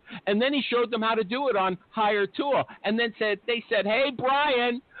strings, and then he showed them how to do it on Hire Tool. And then they said, hey,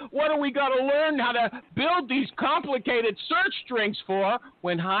 Brian, what do we got to learn how to build these complicated search strings for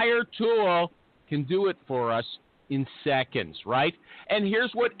when Hire Tool can do it for us in seconds, right? And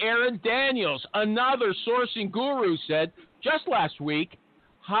here's what Aaron Daniels, another sourcing guru, said just last week.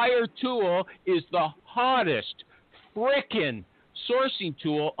 Hire Tool is the hottest frickin' sourcing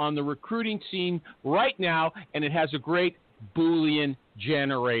tool on the recruiting scene right now, and it has a great Boolean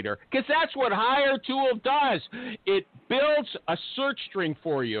generator. Because that's what Hire Tool does. It builds a search string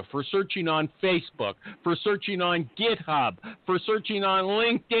for you for searching on Facebook, for searching on GitHub, for searching on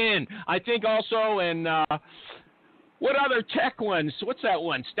LinkedIn. I think also in, what other tech ones? What's that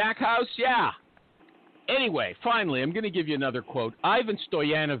one? Stackhouse? Yeah. Anyway, finally, I'm going to give you another quote. Ivan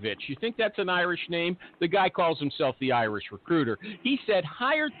Stoyanovich, you think that's an Irish name? The guy calls himself the Irish recruiter. He said,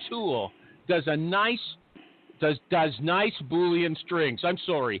 Hire Tool does nice Boolean strings. I'm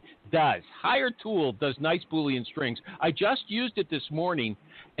sorry, does. HireTool does nice Boolean strings. I just used it this morning,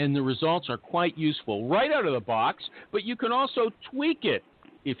 and the results are quite useful right out of the box, but you can also tweak it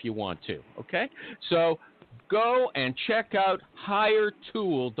if you want to, okay? So go and check out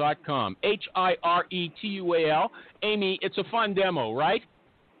HireTool.com, HireTual. Amy, it's a fun demo, right?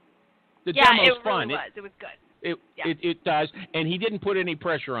 The demo's fun. Really was. It was good. It does, and he didn't put any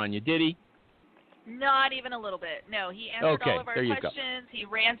pressure on you, did he? Not even a little bit. No, he answered all of our questions. He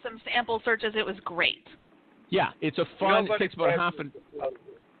ran some sample searches. It was great. Yeah, it's a fun. It takes about half an.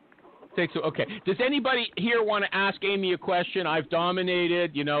 Okay. Does anybody here want to ask Amy a question? I've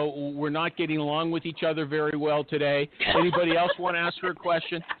dominated. You know, we're not getting along with each other very well today. Anybody else want to ask her a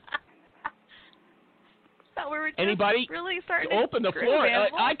question? We were just Anybody? Really starting Open the floor.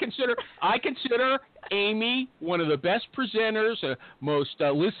 I consider Amy one of the best presenters, most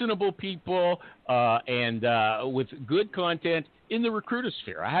listenable people, and with good content in the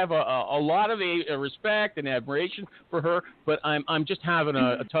recruitosphere. I have a lot of respect and admiration for her, but I'm just having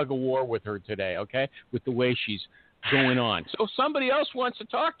a tug of war with her today. Okay, with the way she's going on. So if somebody else wants to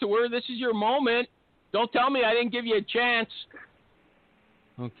talk to her, this is your moment. Don't tell me I didn't give you a chance.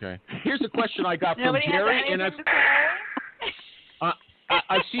 Okay. Here's a question I got from Jerry, and I've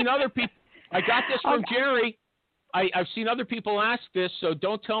seen other people. I got this from Jerry. I've seen other people ask this, so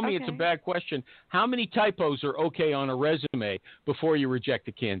don't tell me it's a bad question. How many typos are okay on a resume before you reject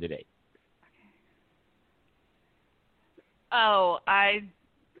a candidate? Oh, I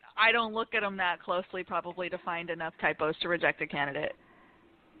don't look at them that closely, probably, to find enough typos to reject a candidate.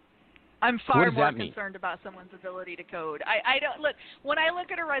 I'm far more concerned about someone's ability to code. I don't look when I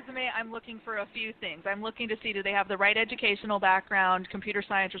look at a resume, I'm looking for a few things. I'm looking to see, do they have the right educational background, computer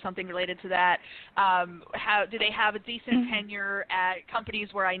science or something related to that? Do they have a decent tenure at companies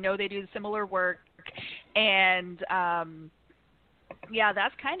where I know they do similar work? And yeah,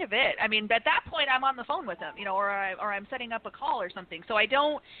 that's kind of it. I mean, at that point, I'm on the phone with them, or I'm setting up a call or something. So I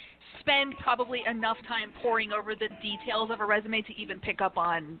don't spend probably enough time poring over the details of a resume to even pick up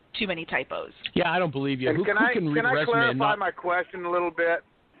on too many typos. Yeah, I don't believe you. Who can read I resume clarify my question a little bit?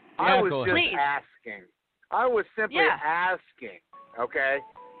 Yeah, I was just asking. I was simply asking, okay?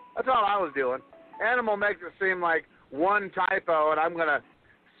 That's all I was doing. Animal makes it seem like one typo, and I'm going to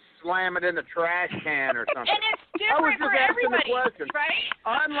slam it in the trash can or something. And it's different for everybody, right?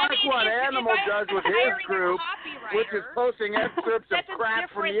 Unlike what Animal does with his group, which is posting excerpts of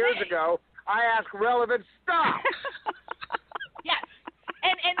crap from years ago, I ask relevant stuff. Yes.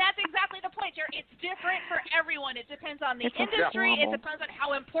 And that's exactly the point, Jerry. It's different for everyone. It depends on the industry. It depends on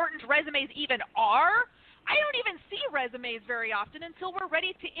how important resumes even are. I don't even see resumes very often until we're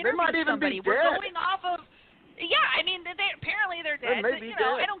ready to interview somebody. We're going off of I mean, apparently they're dead. But,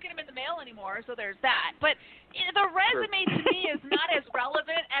 I don't get them in the mail anymore, so there's that. But the resume to me is not as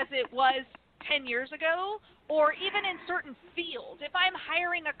relevant as it was 10 years ago, or even in certain fields. If I'm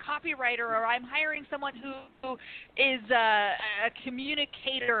hiring a copywriter or I'm hiring someone who is a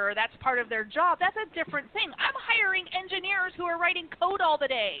communicator, or that's part of their job, that's a different thing. I'm hiring engineers who are writing code all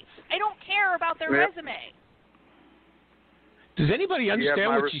the day. I don't care about their resume. Does anybody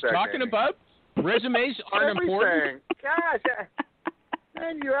understand what she's talking about? Resumes aren't important. Gosh,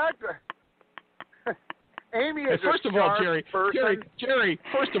 and you act. Amy is first of all, Jerry, first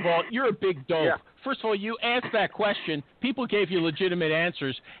of all, you're a big dope. Yeah. First of all, you asked that question. People gave you legitimate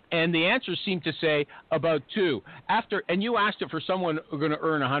answers, and the answers seem to say about 2. And you asked it for someone who's going to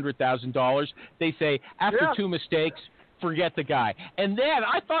earn $100,000. They say after 2 mistakes, forget the guy. And then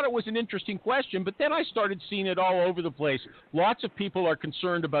I thought it was an interesting question, but then I started seeing it all over the place. Lots of people are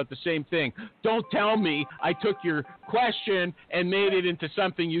concerned about the same thing. Don't tell me I took your question and made it into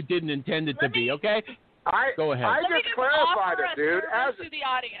something you didn't intend it to be, okay? Go ahead. I just clarified it, dude. To the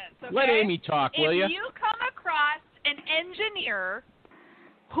audience, okay? Let Amy talk, will you? If you come across an engineer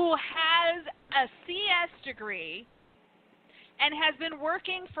who has a CS degree and has been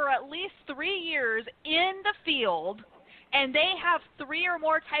working for at least 3 years in the field, and they have 3 or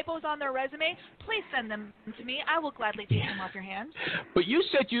more typos on their resume, please send them to me. I will gladly take them off your hands. But you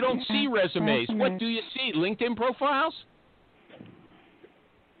said you don't see resumes. What do you see? LinkedIn profiles?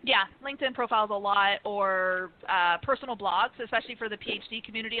 Yeah, LinkedIn profiles a lot, or personal blogs, especially for the PhD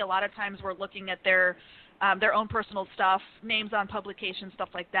community. A lot of times we're looking at their own personal stuff, names on publications, stuff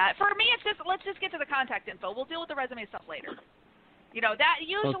like that. For me, it's just let's just get to the contact info. We'll deal with the resume stuff later. That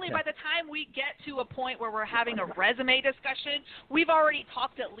usually by the time we get to a point where we're having a resume discussion, we've already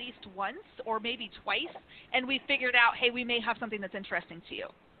talked at least once or maybe twice, and we figured out, hey, we may have something that's interesting to you.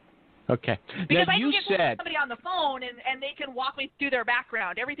 Okay. Because now, I can get somebody on the phone, and they can walk me through their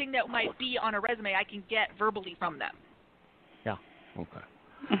background. Everything that might be on a resume, I can get verbally from them. Yeah. Okay.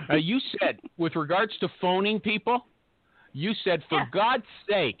 You said, with regards to phoning people, you said, for God's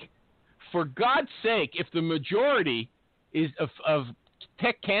sake, if the majority of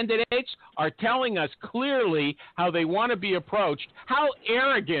tech candidates are telling us clearly how they want to be approached, how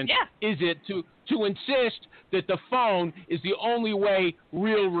arrogant is it to insist that the phone is the only way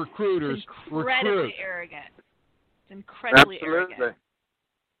real recruiters recruit? Arrogant. It's incredibly Absolutely. arrogant.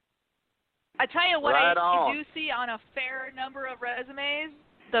 I tell you what, right I do see on a fair number of resumes,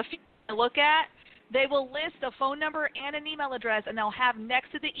 the few I look at, they will list a phone number and an email address, and they'll have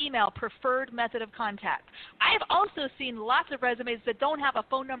next to the email preferred method of contact. I have also seen lots of resumes that don't have a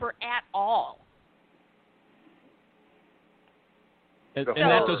phone number at all. And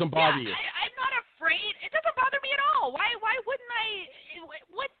that doesn't bother you? I'm not afraid. It doesn't bother me at all. Why wouldn't I?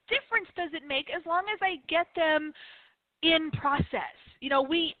 What difference does it make as long as I get them in process?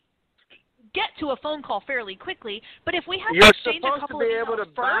 We get to a phone call fairly quickly, but if we have to exchange a couple of emails You're supposed to be able to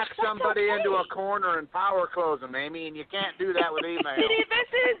back somebody okay. into a corner and power close them, Amy, and you can't do that with email.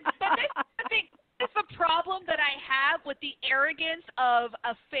 I think that's the problem that I have with the arrogance of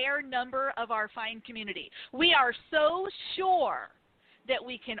a fair number of our fine community. We are so sure that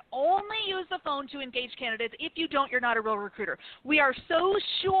we can only use the phone to engage candidates. If you don't, you're not a real recruiter. We are so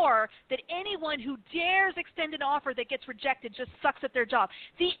sure that anyone who dares extend an offer that gets rejected just sucks at their job.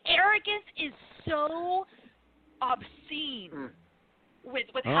 The arrogance is so obscene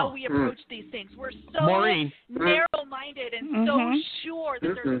with how we approach these things. We're so narrow-minded and so sure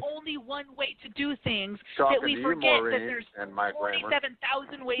that there's only one way to do things that we forget that there's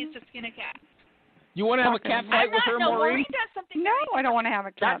 47,000 ways to skin a cat. You want to have a cat fight with her, Maureen? No, I don't want to have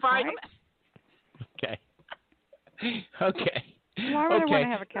a cat fight. Okay. Why would I want to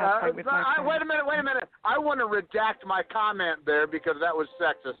have a cat fight with my friend? Wait a minute. I want to redact my comment there because that was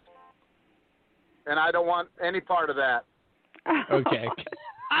sexist. And I don't want any part of that. Okay.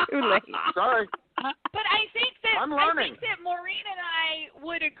 Too late. Sorry. But I think that Maureen and I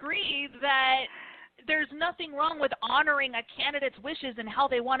would agree that there's nothing wrong with honoring a candidate's wishes and how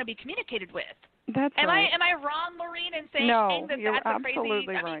they want to be communicated with. That's am right. I wrong, Maureen, in saying that you're that's a absolutely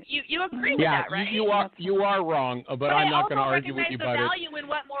crazy? right. You agree with that, right? You are wrong, but I'm not going to argue with you about it. I also recognize the value in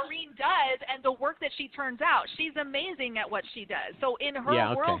what Maureen does and the work that she turns out. She's amazing at what she does. So in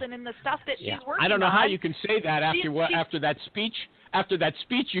her world and in the stuff that she's working on. I don't know how you can say that after that speech. After that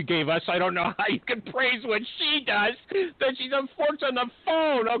speech you gave us, I don't know how you can praise what she does, that she works on the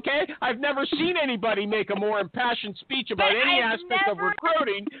phone, okay? I've never seen anybody make a more impassioned speech about any aspect of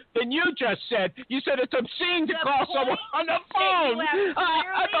recruiting than you just said. You said it's obscene to call someone on the phone.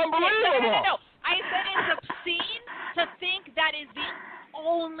 That's unbelievable. No. I said it's obscene to think that is the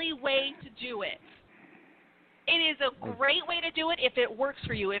only way to do it. It is a great way to do it if it works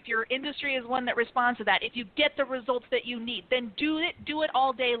for you. If your industry is one that responds to that, if you get the results that you need, then do it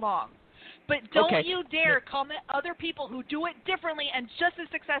all day long. But don't you dare comment other people who do it differently and just as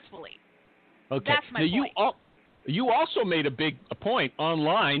successfully. Okay. That's my point. You also made a point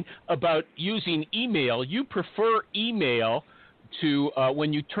online about using email. You prefer email to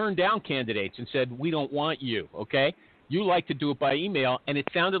when you turn down candidates and said, we don't want you, okay? You like to do it by email, and it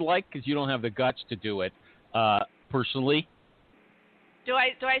sounded like, because you don't have the guts to do it, personally. Do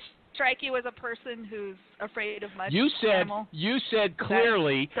I strike you as a person who's afraid of much? You said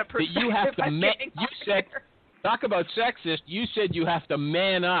clearly that you have to. You said, talk about sexist. You said you have to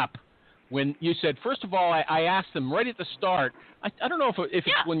man up. When you said, first of all, I asked them right at the start. I don't know if it's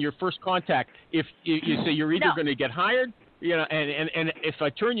when your first contact. If you say you're either going to get hired, and if I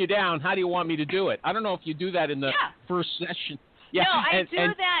turn you down, how do you want me to do it? I don't know if you do that in the first session. Yeah, no, I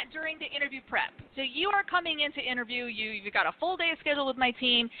do that during the interview prep. So you are coming into interview. You've got a full day scheduled with my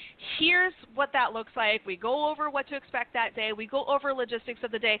team. Here's what that looks like. We go over what to expect that day. We go over logistics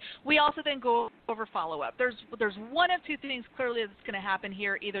of the day. We also then go over follow-up. There's one of two things clearly that's going to happen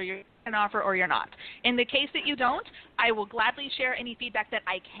here. Either you're an offer or you're not. In the case that you don't, I will gladly share any feedback that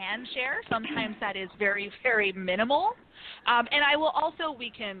I can share. Sometimes that is very, very minimal. And I will also,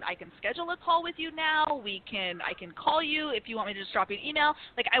 I can schedule a call with you now. I can call you if you want me to just drop you an email.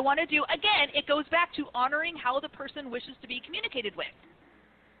 Like I want to do, again, it goes back to honoring how the person wishes to be communicated with.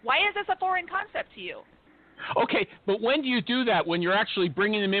 Why is this a foreign concept to you? Okay, but when do you do that? When you're actually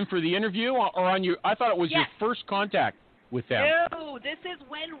bringing them in for the interview or on your, I thought it was your first contact with them. No, this is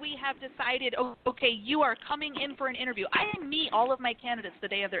when we have decided, okay, you are coming in for an interview. I meet all of my candidates the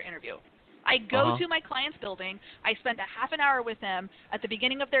day of their interview. I go to my client's building, I spend a half an hour with them at the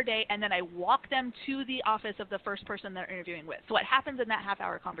beginning of their day, and then I walk them to the office of the first person they're interviewing with. So what happens in that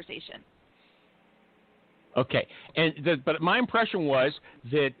half-hour conversation? Okay, but my impression was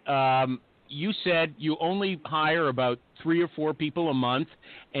that you said you only hire about 3 or 4 people a month,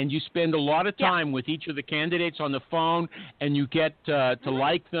 and you spend a lot of time with each of the candidates on the phone, and you get to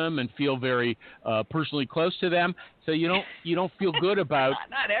like them and feel very personally close to them. So you don't feel good about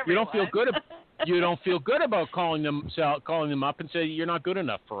Not everyone. you don't feel good about calling them up and say you're not good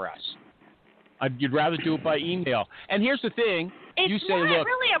enough for us. You'd rather do it by email. And here's the thing: you say, not look,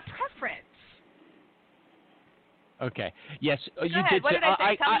 really a preference. Okay. Yes, Go you ahead. did. What did I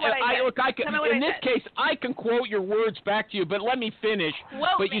say? Tell me what I said. Look, I can. In this case, I can quote your words back to you, but let me finish.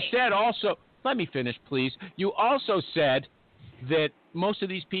 Quote you said also. Let me finish, please. You also said that most of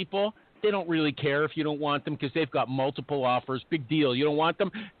these people, they don't really care if you don't want them because they've got multiple offers. Big deal. You don't want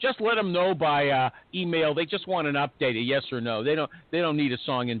them? Just let them know by email. They just want an update, a yes or no. They don't need a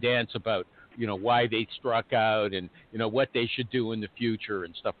song and dance about why they struck out and what they should do in the future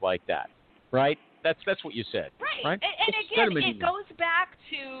and stuff like that. Right? That's what you said. Right? And again, it goes back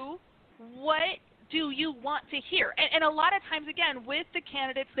to what do you want to hear? And a lot of times, again, with the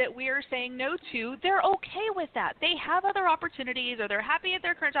candidates that we're saying no to, they're okay with that. They have other opportunities, or they're happy at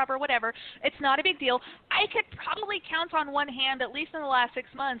their current job, or whatever. It's not a big deal. I could probably count on one hand, at least in the last 6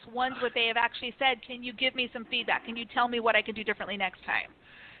 months, ones where they have actually said, can you give me some feedback? Can you tell me what I can do differently next time?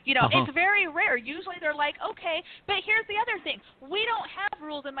 It's very rare. Usually they're like, okay, but here's the other thing. We don't have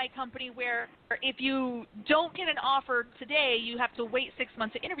rules in my company where if you don't get an offer today, you have to wait 6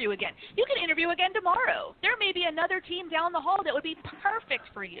 months to interview again. You can interview again tomorrow. There may be another team down the hall that would be perfect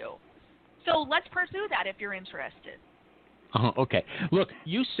for you. So let's pursue that if you're interested. Okay. Look,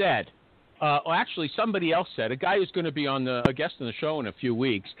 you said, actually somebody else said, a guy who's going to be on a guest on the show in a few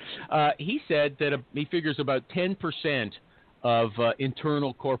weeks, he said that he figures about 10% of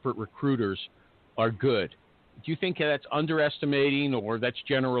internal corporate recruiters are good. Do you think that's underestimating, or that's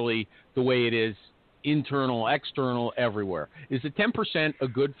generally the way it is, internal, external, everywhere? Is the 10% a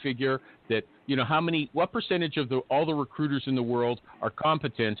good figure that, what percentage of all the recruiters in the world are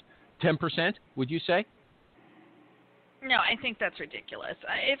competent? 10%, would you say? No, I think that's ridiculous.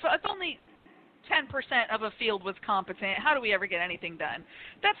 If only 10% of a field was competent, how do we ever get anything done?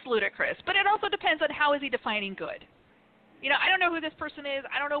 That's ludicrous. But it also depends on how is he defining good. I don't know who this person is.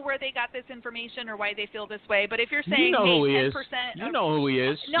 I don't know where they got this information or why they feel this way. But if you're saying, who he 10%, is. You know who he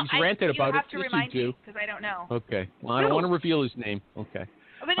is. No, he's ranted about it. You have to remind me because I don't know. Okay. Well, I don't want to reveal his name. Okay.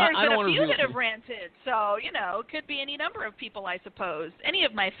 But there's been a few that have ranted, so it could be any number of people, I suppose. Any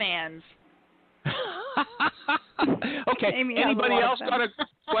of my fans. Okay. Amy, anybody else got a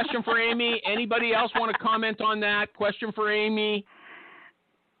question for Amy? Anybody else want to comment on that? Question for Amy?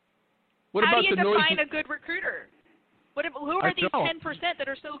 What How about do you the define noisy... a good recruiter? Who are these 10% that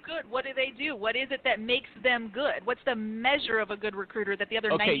are so good? What do they do? What is it that makes them good? What's the measure of a good recruiter that the other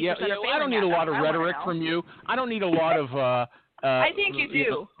 90% are failing I don't need a lot of rhetoric from you. I don't need a lot of I think you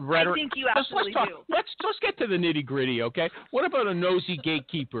do. Rhetoric. I think you absolutely do. Let's get to the nitty-gritty, okay? What about a nosy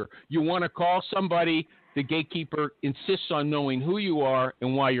gatekeeper? You want to call somebody, the gatekeeper insists on knowing who you are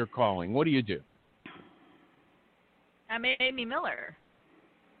and why you're calling. What do you do? I'm Amy Miller.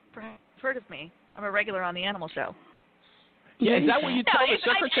 Perhaps you've heard of me. I'm a regular on the Animal Show. Yeah, is that what you tell the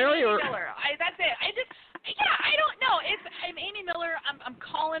secretary? I'm Amy Miller. That's it. I don't know. I'm Amy Miller. I'm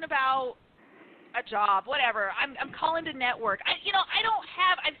calling about a job, whatever. I'm calling to network. I don't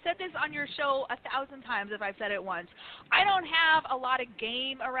have. I've said this on your show 1,000 times if I've said it once. I don't have a lot of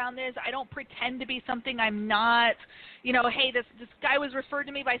game around this. I don't pretend to be something I'm not. Hey, this guy was referred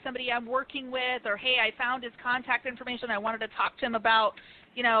to me by somebody I'm working with, or hey, I found his contact information. I wanted to talk to him about,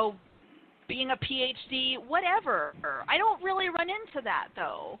 being a PhD, whatever. I don't really run into that,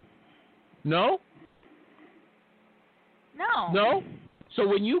 though. No? No. So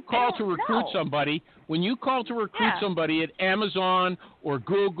when you call to recruit somebody, somebody at Amazon or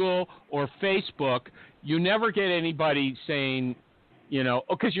Google or Facebook, you never get anybody saying,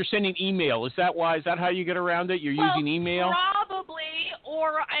 because you're sending email. Is that why? Is that how you get around it? You're using email? Probably,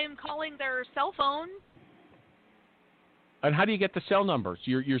 or I'm calling their cell phone. And how do you get the cell numbers?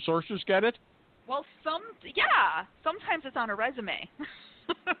 Your sources get it? Well, sometimes it's on a resume.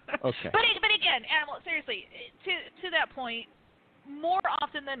 Okay. But again, Animal, seriously, to that point, more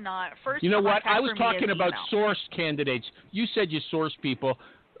often than not, first. You know what? I was talking about email. sourced candidates. You said you source people.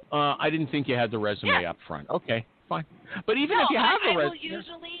 I didn't think you had the resume up front. Okay, fine. But even if you have the resume, I will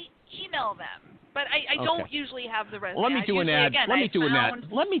usually email them. But I don't usually have the resume. Well, let me do an ad. Let me do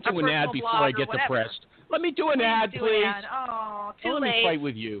an ad before I get depressed. Let me do an ad, please. Oh, too late. Let me fight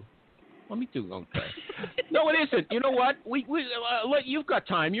with you. Okay. No, it isn't. You know what? You've got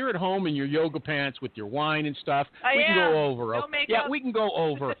time. You're at home in your yoga pants with your wine and stuff. We can go over. No makeup. We can go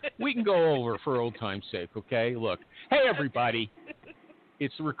over. We can go over for old time's sake. Okay. Look. Hey, everybody.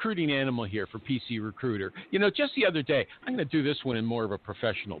 It's the recruiting animal here for PC Recruiter. You know, just the other day, I'm going to do this one in more of a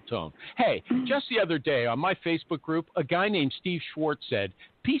professional tone. Hey, just the other day on my Facebook group, a guy named Steve Schwartz said,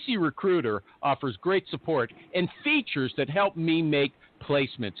 PC Recruiter offers great support and features that help me make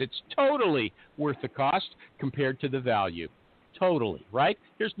placements. It's totally worth the cost compared to the value. Totally, right?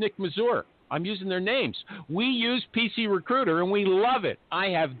 Here's Nick Mazur. I'm using their names. We use PC Recruiter, and we love it. I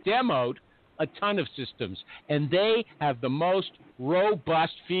have demoed a ton of systems, and they have the most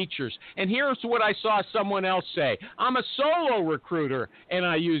robust features. And here's what I saw someone else say. I'm a solo recruiter, and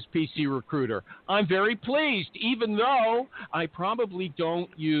I use PC Recruiter. I'm very pleased, even though I probably don't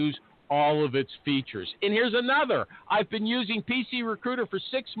use all of its features. And here's another. I've been using PC Recruiter for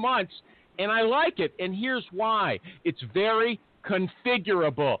 6 months, and I like it. And here's why. It's very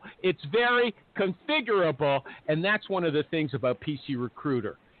configurable. It's very configurable, and that's one of the things about PC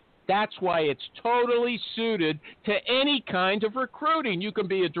Recruiter. That's why it's totally suited to any kind of recruiting. You can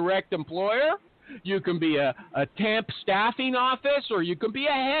be a direct employer, you can be a temp staffing office, or you can be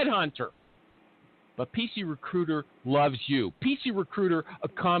a headhunter. But PC Recruiter loves you. PC Recruiter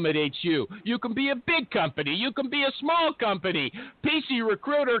accommodates you. You can be a big company. You can be a small company. PC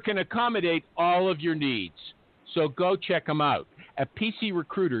Recruiter can accommodate all of your needs. So go check them out at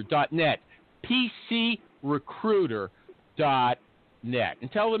PCRecruiter.net. PCRecruiter.net.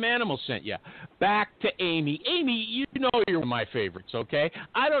 And tell them Animal sent you. Back to Amy. Amy, you know you're one of my favorites, okay?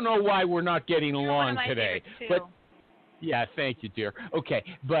 I don't know why we're not getting along today. But yeah, thank you, dear. Okay,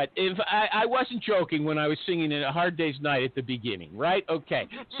 but if I wasn't joking when I was singing A Hard Day's Night at the beginning, right? Okay,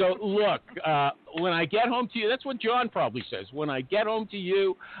 so look, when I get home to you, that's what John probably says. When I get home to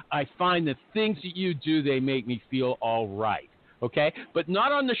you, I find the things that you do, they make me feel all right. Okay, but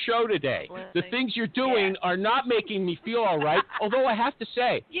not on the show today. The things you're doing are not making me feel all right. Although I have to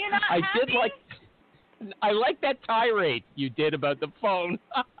say, I like that tirade you did about the phone.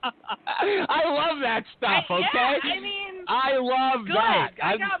 I love that stuff. Okay, I love that.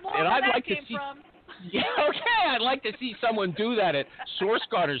 I got more where that came from. Yeah, okay, I'd like to see someone do that at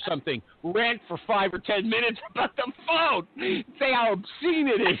SourceCon or something. Rant for 5 or 10 minutes about the phone. Say how obscene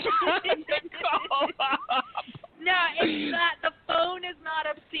it is. No, it's not. The phone is not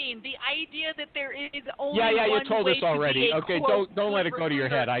obscene. The idea that there is only you one told way us already. To be okay, don't let it go to your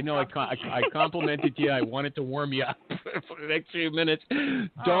head. I know I complimented you. I wanted to warm you up for the next few minutes.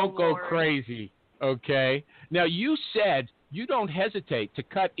 Don't go crazy, okay? Now, you said you don't hesitate to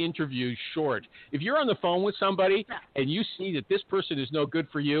cut interviews short. If you're on the phone with somebody and you see that this person is no good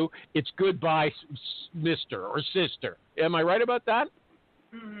for you, it's goodbye, mister or sister. Am I right about that?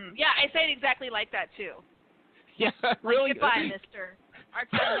 Mm-hmm. Yeah, I say it exactly like that, too. Yeah, really? Goodbye, mister. Our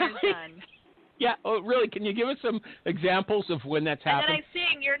time is done. Yeah, oh, really? Can you give us some examples of when that's happened? And then I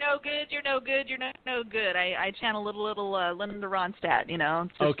sing, you're no good, you're no good, you're no good. I channel little Linda Ronstadt, you know.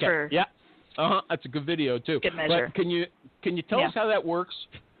 Just okay, yeah. That's a good video, too. Good measure. But can you tell us how that works?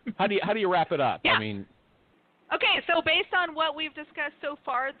 How do you wrap it up? Yeah. I mean... Okay, so based on what we've discussed so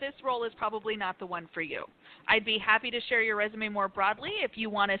far, this role is probably not the one for you. I'd be happy to share your resume more broadly. If you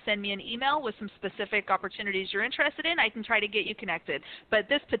want to send me an email with some specific opportunities you're interested in, I can try to get you connected. But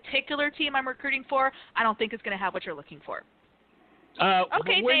this particular team I'm recruiting for, I don't think is going to have what you're looking for. Okay,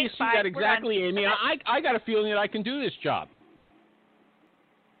 where thanks, do you see that exactly, Amy? I got a feeling that I can do this job.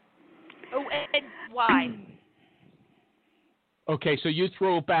 Oh, and why? Okay, so you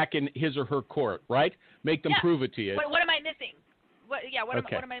throw it back in his or her court, right? Make them prove it to you. What am I missing? What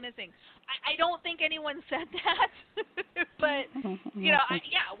am I missing? I don't think anyone said that, but you know,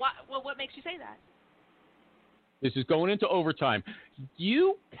 what makes you say that? This is going into overtime.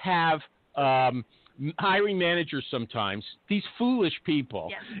 You have hiring managers sometimes, these foolish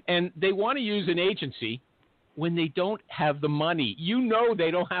people, and they want to use an agency when they don't have the money. You know they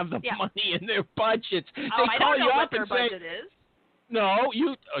don't have the money in their budgets. They call you up and say, budget is. No,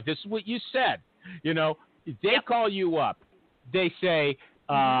 this is what you said. You know, they call you up. They say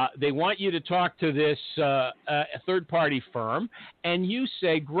they want you to talk to this third-party firm, and you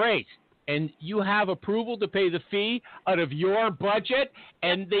say, great. And you have approval to pay the fee out of your budget,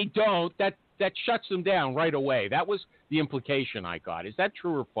 and they don't. That shuts them down right away. That was the implication I got. Is that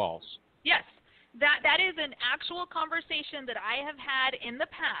true or false? Yes. That is an actual conversation that I have had in the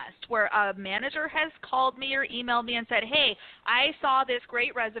past where a manager has called me or emailed me and said, hey, I saw this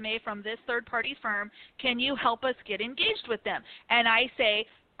great resume from this third-party firm. Can you help us get engaged with them? And I say,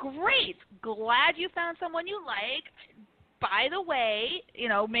 great, glad you found someone you like. By the way, you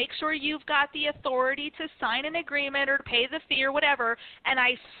know, make sure you've got the authority to sign an agreement or pay the fee or whatever. And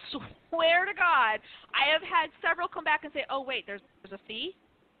I swear to God, I have had several come back and say, oh, wait, there's a fee?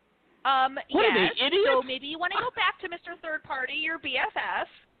 What are they, idiots? So maybe you want to go back to Mr. Third Party, your BFF,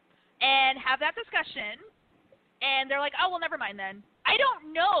 and have that discussion. And they're like, oh, well, never mind then. I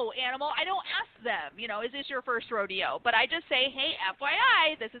don't know, Animal. I don't ask them, is this your first rodeo? But I just say, hey,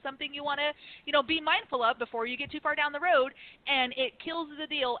 FYI, this is something you want to, be mindful of before you get too far down the road. And it kills the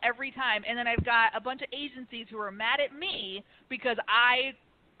deal every time. And then I've got a bunch of agencies who are mad at me because I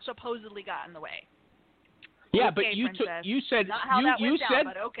supposedly got in the way. Yeah, okay, but you said not how that went down,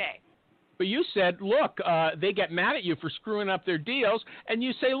 but okay. But you said, look, they get mad at you for screwing up their deals, and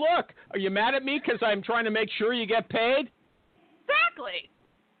you say, look, are you mad at me because I'm trying to make sure you get paid?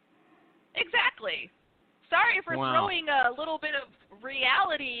 Exactly. Sorry for throwing a little bit of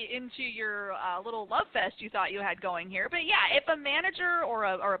reality into your little love fest you thought you had going here. But yeah, if a manager or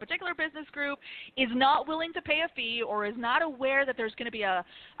a particular business group is not willing to pay a fee or is not aware that there's going to be a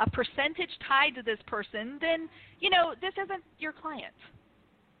percentage tied to this person, then, this isn't your client.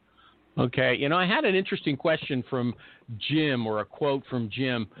 Okay. I had an interesting question from Jim, or a quote from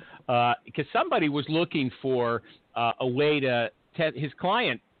Jim, because somebody was looking for a way to his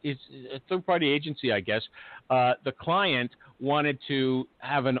client is a third-party agency, I guess. The client wanted to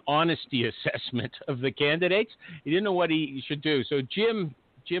have an honesty assessment of the candidates. He didn't know what he should do. So Jim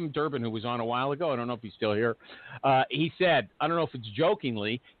Durbin, who was on a while ago, I don't know if he's still here, he said, I don't know if it's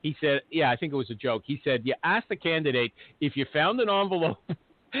jokingly, he said, yeah, I think it was a joke. He said, you ask the candidate if you found an envelope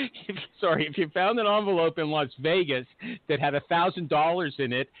if you found an envelope in Las Vegas that had $1,000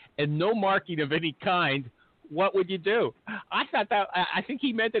 in it and no marking of any kind, what would you do? I think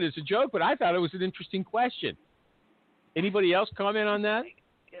he meant it as a joke, but I thought it was an interesting question. Anybody else comment on that?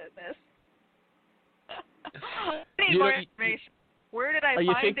 Goodness. I need more information. Where did I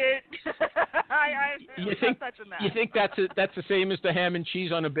find it? I'm not touching that. You think that's the same as the ham and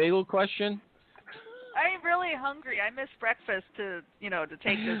cheese on a bagel question? I'm really hungry. I missed breakfast to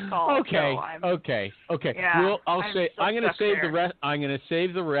take this call. Okay. So Okay. Yeah, well, I'm going to save there. the rest. I'm going to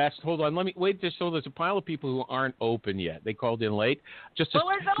save the rest. Hold on. Let me wait. There's a pile of people who aren't open yet. They called in late. Does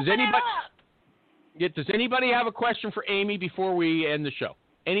anybody have a question for Amy before we end the show?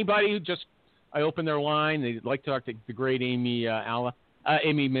 Anybody who I opened their line. They'd like to talk to the great Amy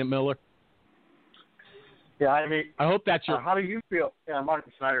Amy Miller. Yeah, I mean, I hope that's your. How do you feel? Yeah,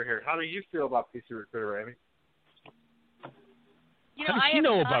 Martin Snyder here. How do you feel about PC Recruiter, Amy? What does she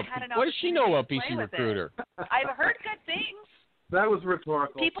know about PC Recruiter? I've heard good things. That was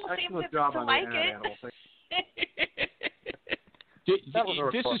rhetorical. People seem to like it. That was a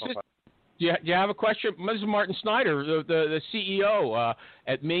rhetorical. Do you have a question? This is Martin Snyder, the CEO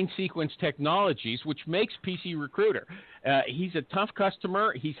at Main Sequence Technologies, which makes PC Recruiter. He's a tough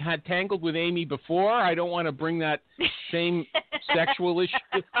customer. He's had tangled with Amy before. I don't want to bring that same sexual issue.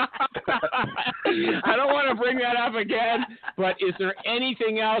 I don't want to bring that up again. But is there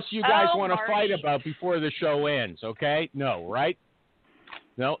anything else you guys want to fight about before the show ends? Okay? No, right?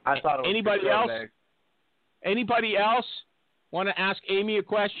 No. I thought it was anybody else? Anybody else want to ask Amy a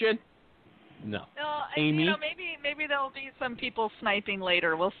question? No. Amy? Maybe there'll be some people sniping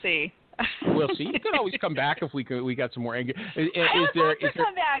later. We'll see. We'll see. You can always come back if we got some more anger. I would love to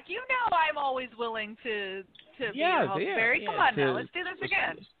come back. I'm always willing to be your host. Barry, come on now. Let's do this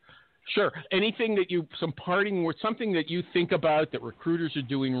again. Sure. Anything that some parting words, something that you think about that recruiters are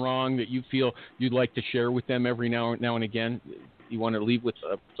doing wrong that you feel you'd like to share with them every now and again? You want to leave with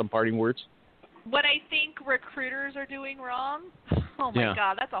some parting words? What I think recruiters are doing wrong? Oh, my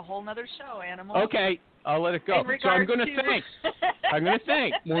God. That's a whole nother show, Animal. Okay. I'll let it go. So I'm going to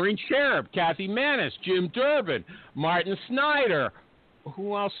thank Maureen Sharp, Kathy Manis, Jim Durbin, Martin Snyder.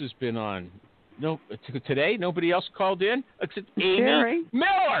 Who else has been on? No, today, nobody else called in except Amy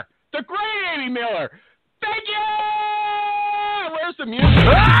Miller, the great Amy Miller. Thank you! Where's the music?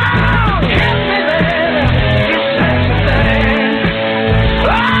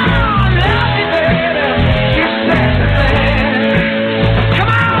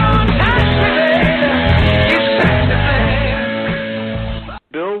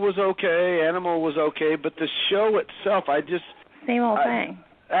 Bill was okay, Animal was okay, but the show itself, same old thing.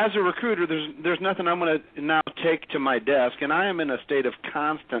 As a recruiter, there's nothing I'm going to now take to my desk, and I am in a state of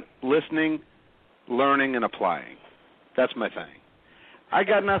constant listening, learning, and applying. That's my thing. I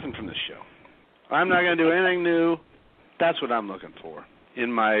got nothing from this show. I'm not going to do anything new. That's what I'm looking for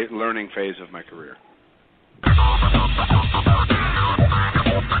in my learning phase of my career.